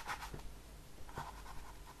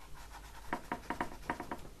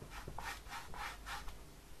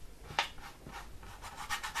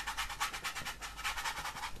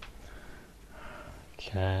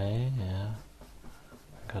 Okay, yeah.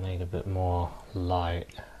 I think I need a bit more light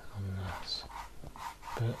on this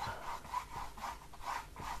bit.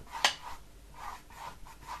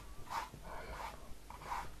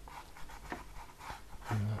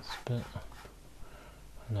 Bit,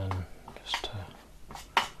 and then just to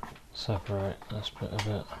separate this bit of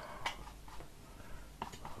it.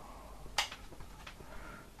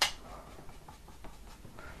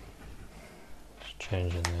 Just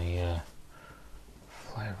changing the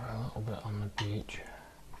flavour a little bit on the beach.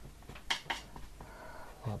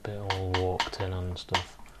 A bit all walked in and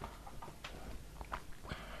stuff.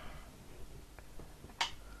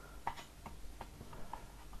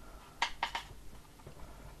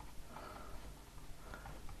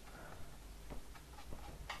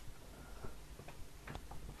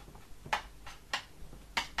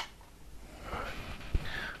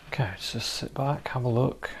 Okay, let's just sit back, have a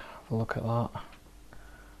look at that,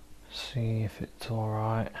 see if it's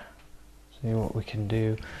alright, see what we can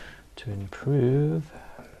do to improve.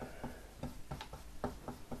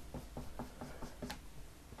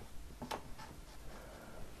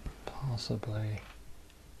 Possibly.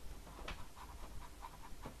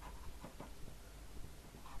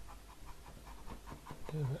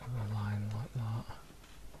 Do a bit of a line like that.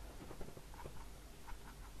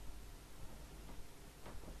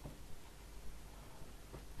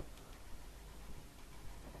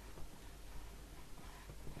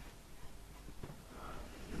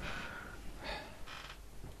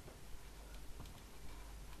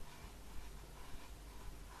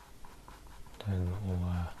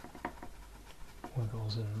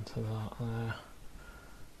 goes into that there.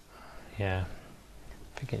 Yeah,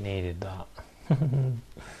 I think it needed that.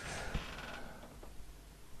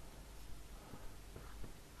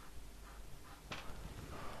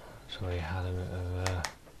 So he had a bit of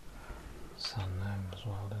sand there as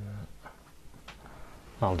well, didn't it?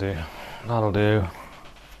 That'll do. That'll do.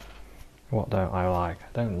 What don't I like? I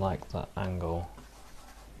don't like that angle.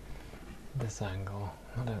 This angle.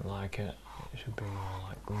 I don't like it. It should be more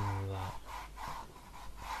like that.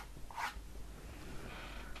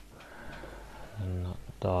 And that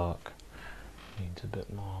dark needs a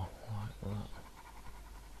bit more like that.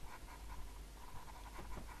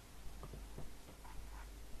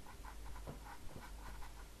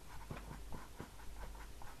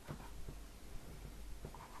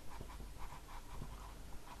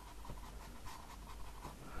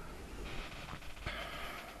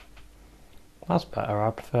 That's better,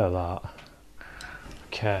 I prefer that.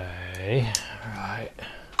 Okay, right.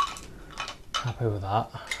 Happy with that.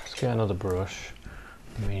 Let's get another brush.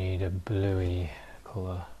 We need a bluey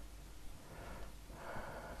colour.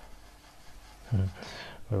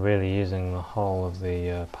 We're really using the whole of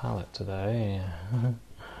the palette today.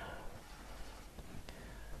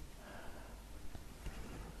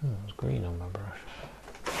 There's green on my brush.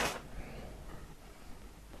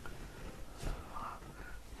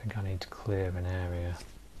 I think I need to clear an area.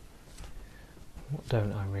 What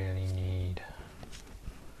don't I really need?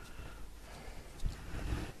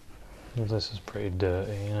 Well, this is pretty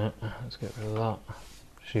dirty, you know. Let's get rid of that.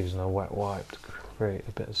 Just using a wet wipe to create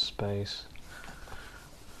a bit of space.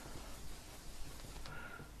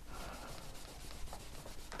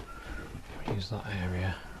 Use that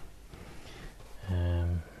area.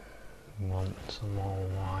 We want some more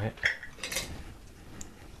white.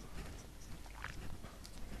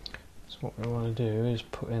 So what we want to do is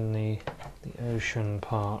put in the ocean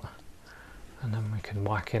part, and then we can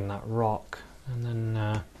whack in that rock, and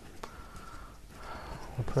then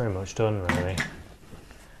we're pretty much done really.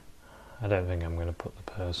 I don't think I'm going to put the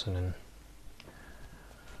person in.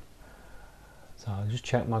 So I'll just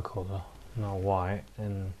check my colour, no white,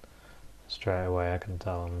 and straight away I can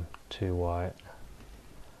tell I'm too white.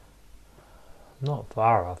 Not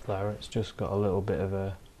far off though, it's just got a little bit of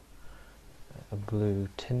a blue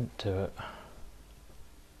tint to it.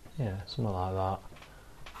 Yeah, something like that.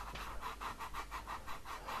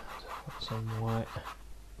 So put some white.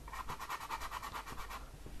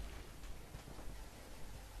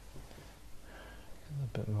 Get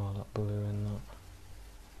a bit more of that blue in that.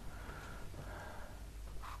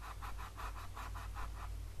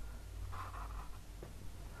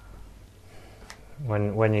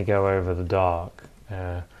 When you go over the dark,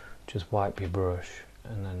 just wipe your brush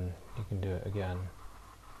and then you can do it again.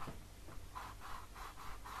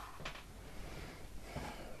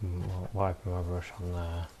 Wiping my brush on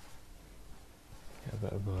there, get a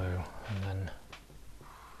bit of blue, and then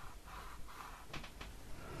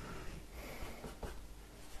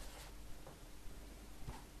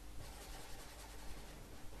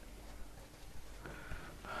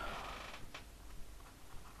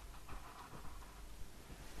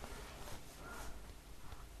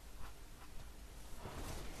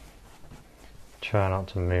try not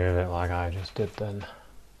to move it like I just did then.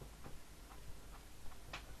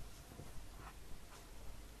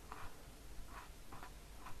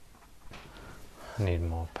 I need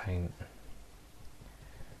more paint.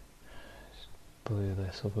 Just blue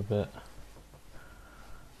this up a bit.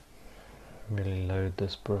 Really load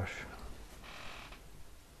this brush.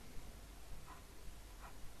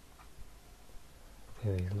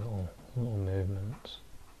 See these little movements.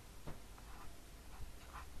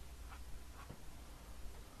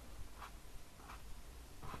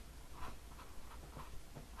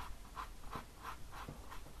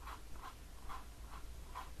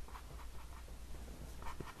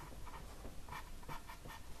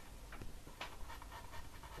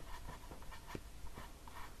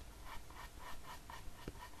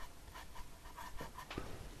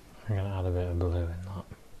 I'm going to add a bit of blue in that.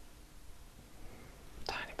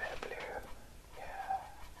 Tiny bit of blue. Yeah.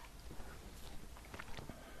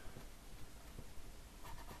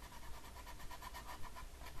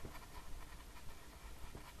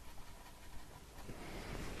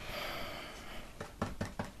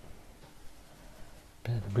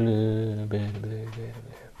 Bit of blue, bit of blue, bit of blue.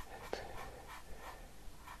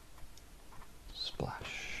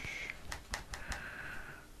 Splash.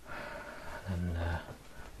 And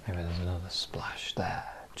maybe there's another splash there.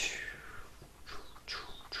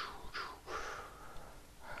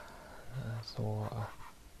 There's the water.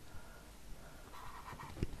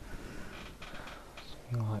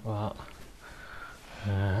 Something like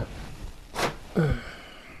that.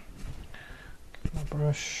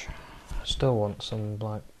 brush. I still want some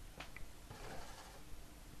like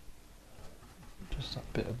just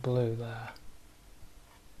that bit of blue there.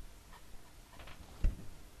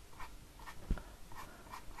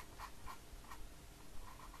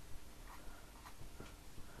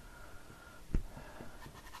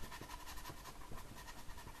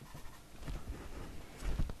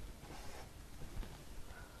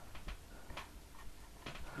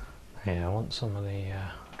 Yeah, I want some of the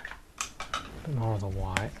bit more of the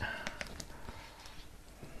white.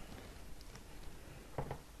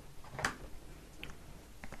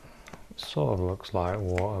 It sort of looks like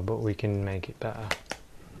water, but we can make it better.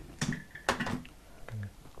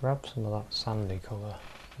 Grab some of that sandy colour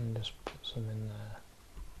and just put some in there.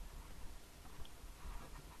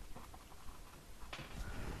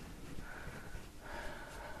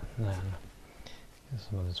 And then get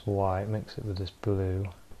some of this white, mix it with this blue.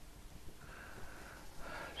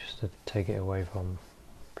 To take it away from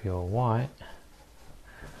pure white,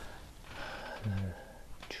 and then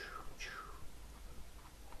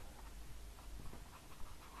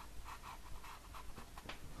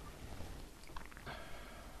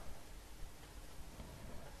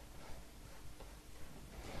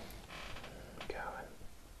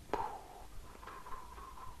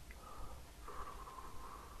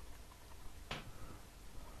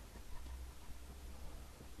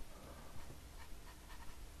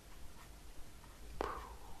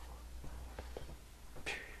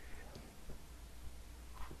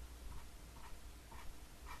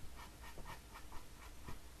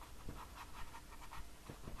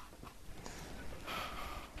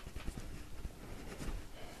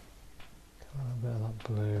a bit of that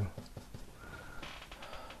blue.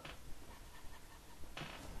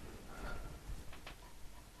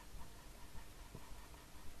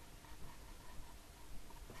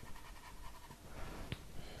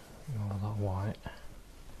 All that white.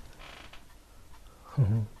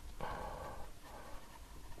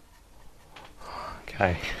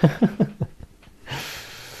 Okay.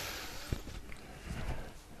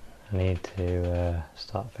 I need to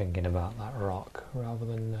start thinking about that rock rather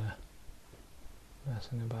than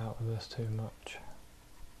messing about with this too much.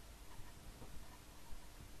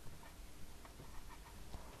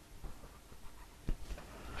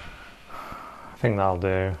 I think that'll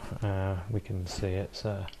do. We can see it's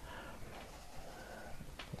that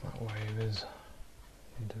wave is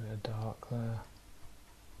into a bit of dark there.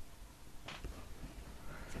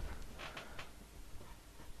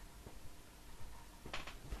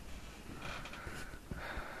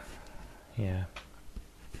 Yeah.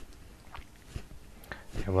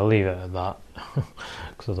 Yeah, we'll leave it at that,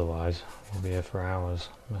 because otherwise we'll be here for hours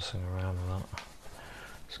messing around with that.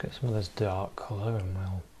 Let's get some of this dark colour and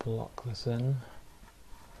we'll block this in.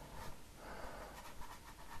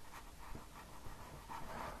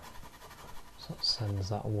 So that sends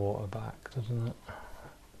that water back, doesn't it?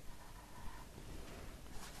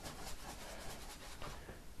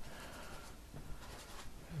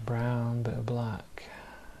 Brown, bit of black.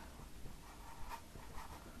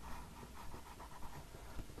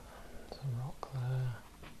 Rock there.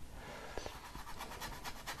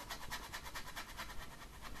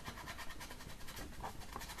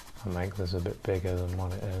 I'll make this a bit bigger than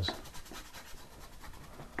what it is.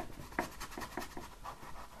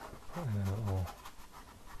 Put in a little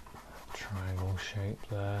triangle shape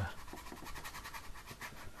there.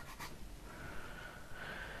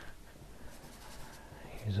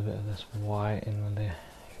 Use a bit of this white in with the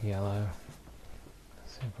yellow.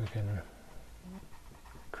 See if we can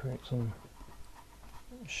create some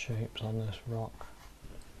shapes on this rock.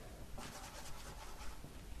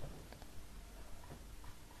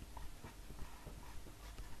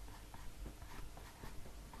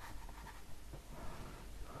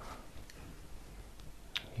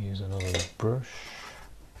 Use another brush.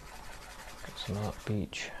 Get some of that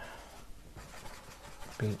beach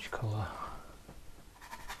colour.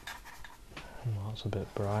 Oh, that's a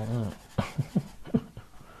bit bright, isn't it?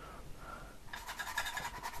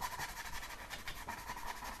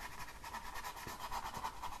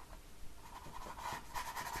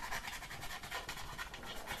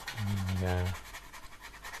 There we go.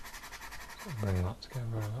 Bring that together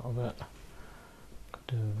a little bit. Could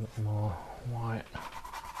do a bit more white.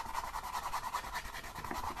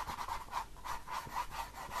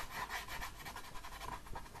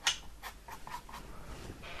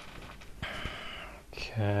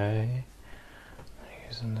 Okay,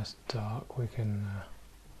 using this dark we can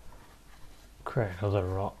create another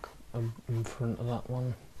rock in front of that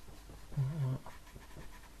one.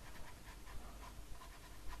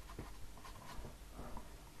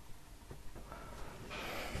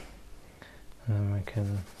 And then we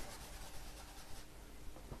can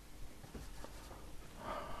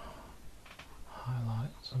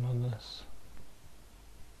highlight some of this.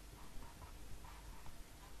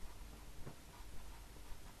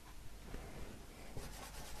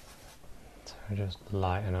 So just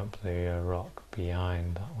lighten up the rock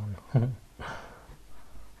behind that one.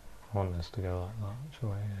 I want this to go like that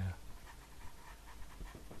actually, yeah.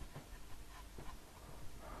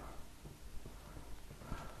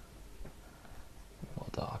 More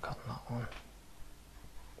dark on that one.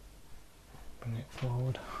 Bring it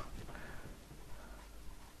forward.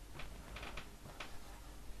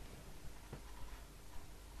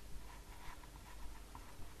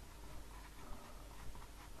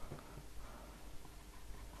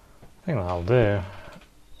 I think that'll do. I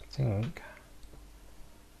think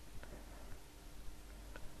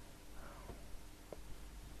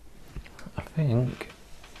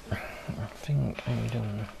I'm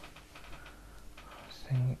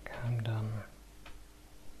done.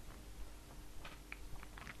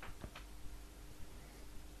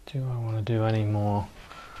 Do I want to do any more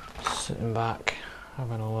sitting back,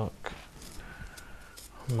 having a look?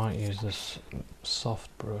 I might use this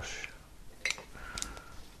soft brush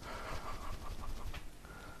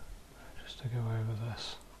just to go over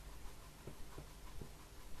this.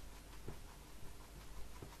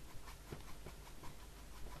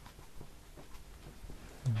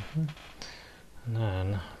 And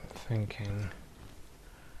then I'm thinking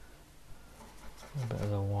a bit of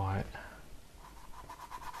the white.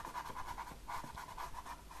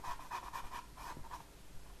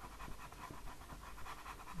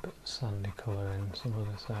 A bit of sandy colour in some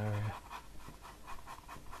of this area.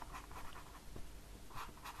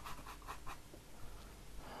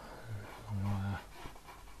 Somewhere.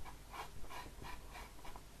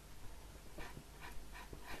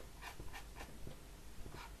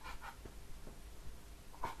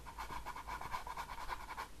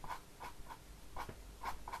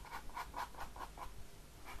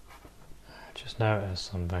 Just notice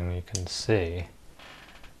something you can see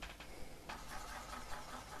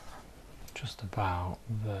just about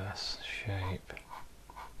this shape. It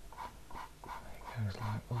goes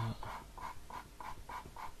like that.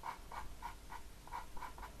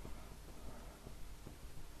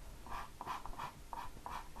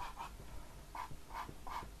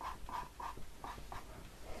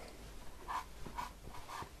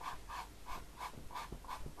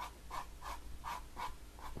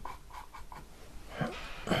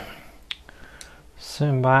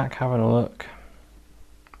 Sitting back, having a look.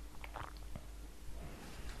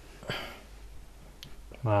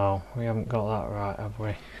 Well, we haven't got that right, have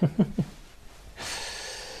we?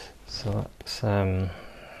 So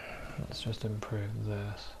let's just improve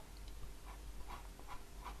this.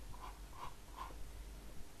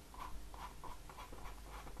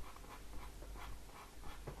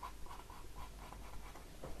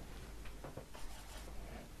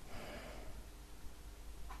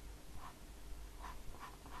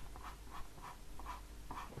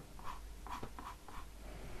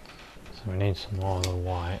 So we need some more of the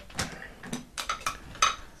white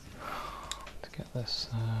to get this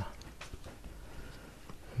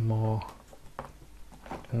more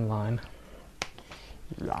in line.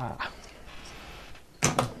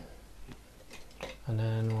 And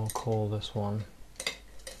then we'll call this one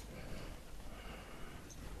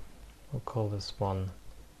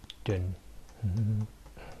Dun.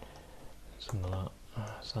 Some of that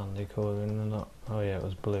sandy colour in with that. Oh yeah, it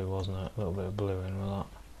was blue, wasn't it? A little bit of blue in with that.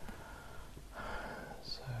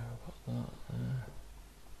 So we've got that there.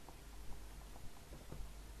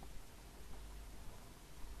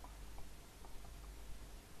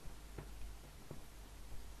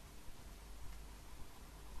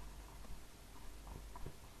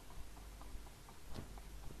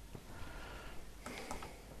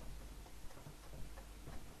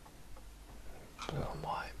 Blue and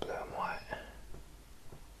white, blue and white.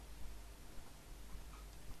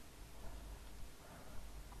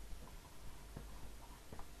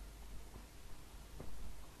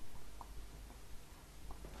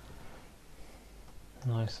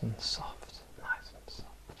 Nice and soft, nice and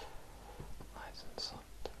soft, nice and soft.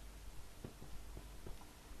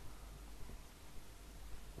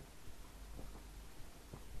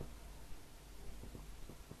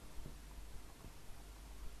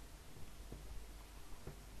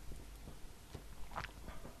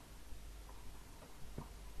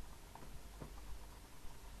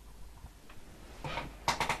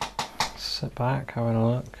 Sit back, having a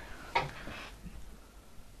look.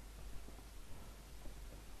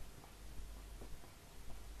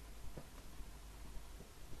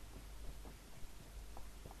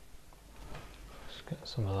 Get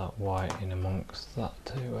some of that white in amongst that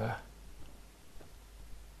too.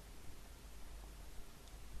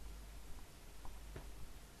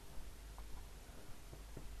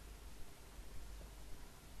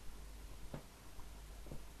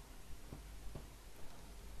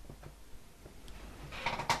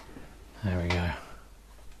 There we go.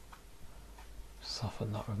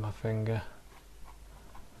 Soften that with my finger.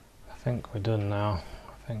 I think we're done now.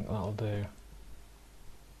 I think that'll do.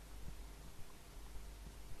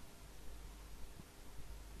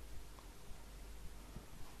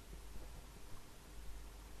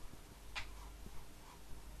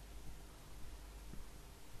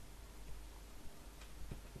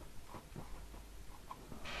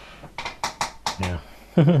 Yeah.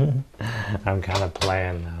 I'm kind of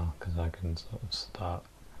playing now because I can sort of start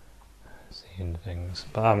seeing things,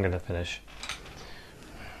 but I'm gonna finish.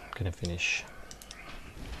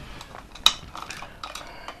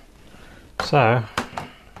 So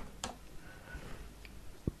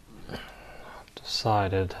I've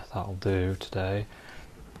decided that'll do today.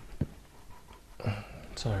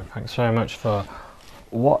 So thanks very much for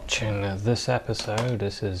watching this episode.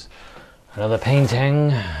 This is another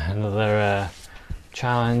painting, another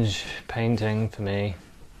challenge painting for me,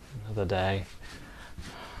 another day,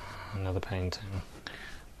 another painting,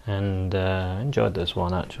 and enjoyed this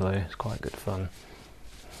one actually. It's quite good fun,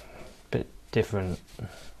 bit different.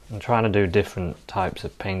 I'm trying to do different types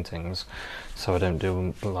of paintings so I don't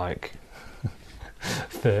do like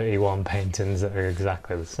 31 paintings that are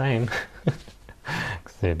exactly the same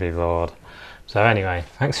because they'd be bored. So anyway,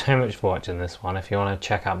 thanks very much for watching this one. If you want to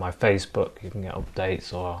check out my Facebook, you can get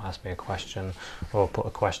updates or ask me a question or put a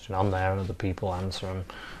question on there and other people answer them.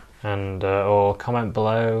 And or comment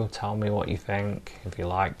below, tell me what you think, if you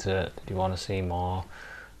liked it, did you want to see more.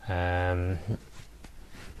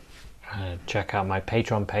 Check out my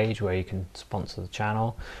Patreon page where you can sponsor the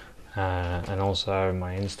channel, and also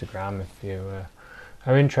my Instagram if you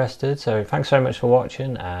are interested. So thanks very much for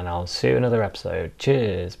watching, and I'll see you in another episode.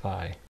 Cheers, bye.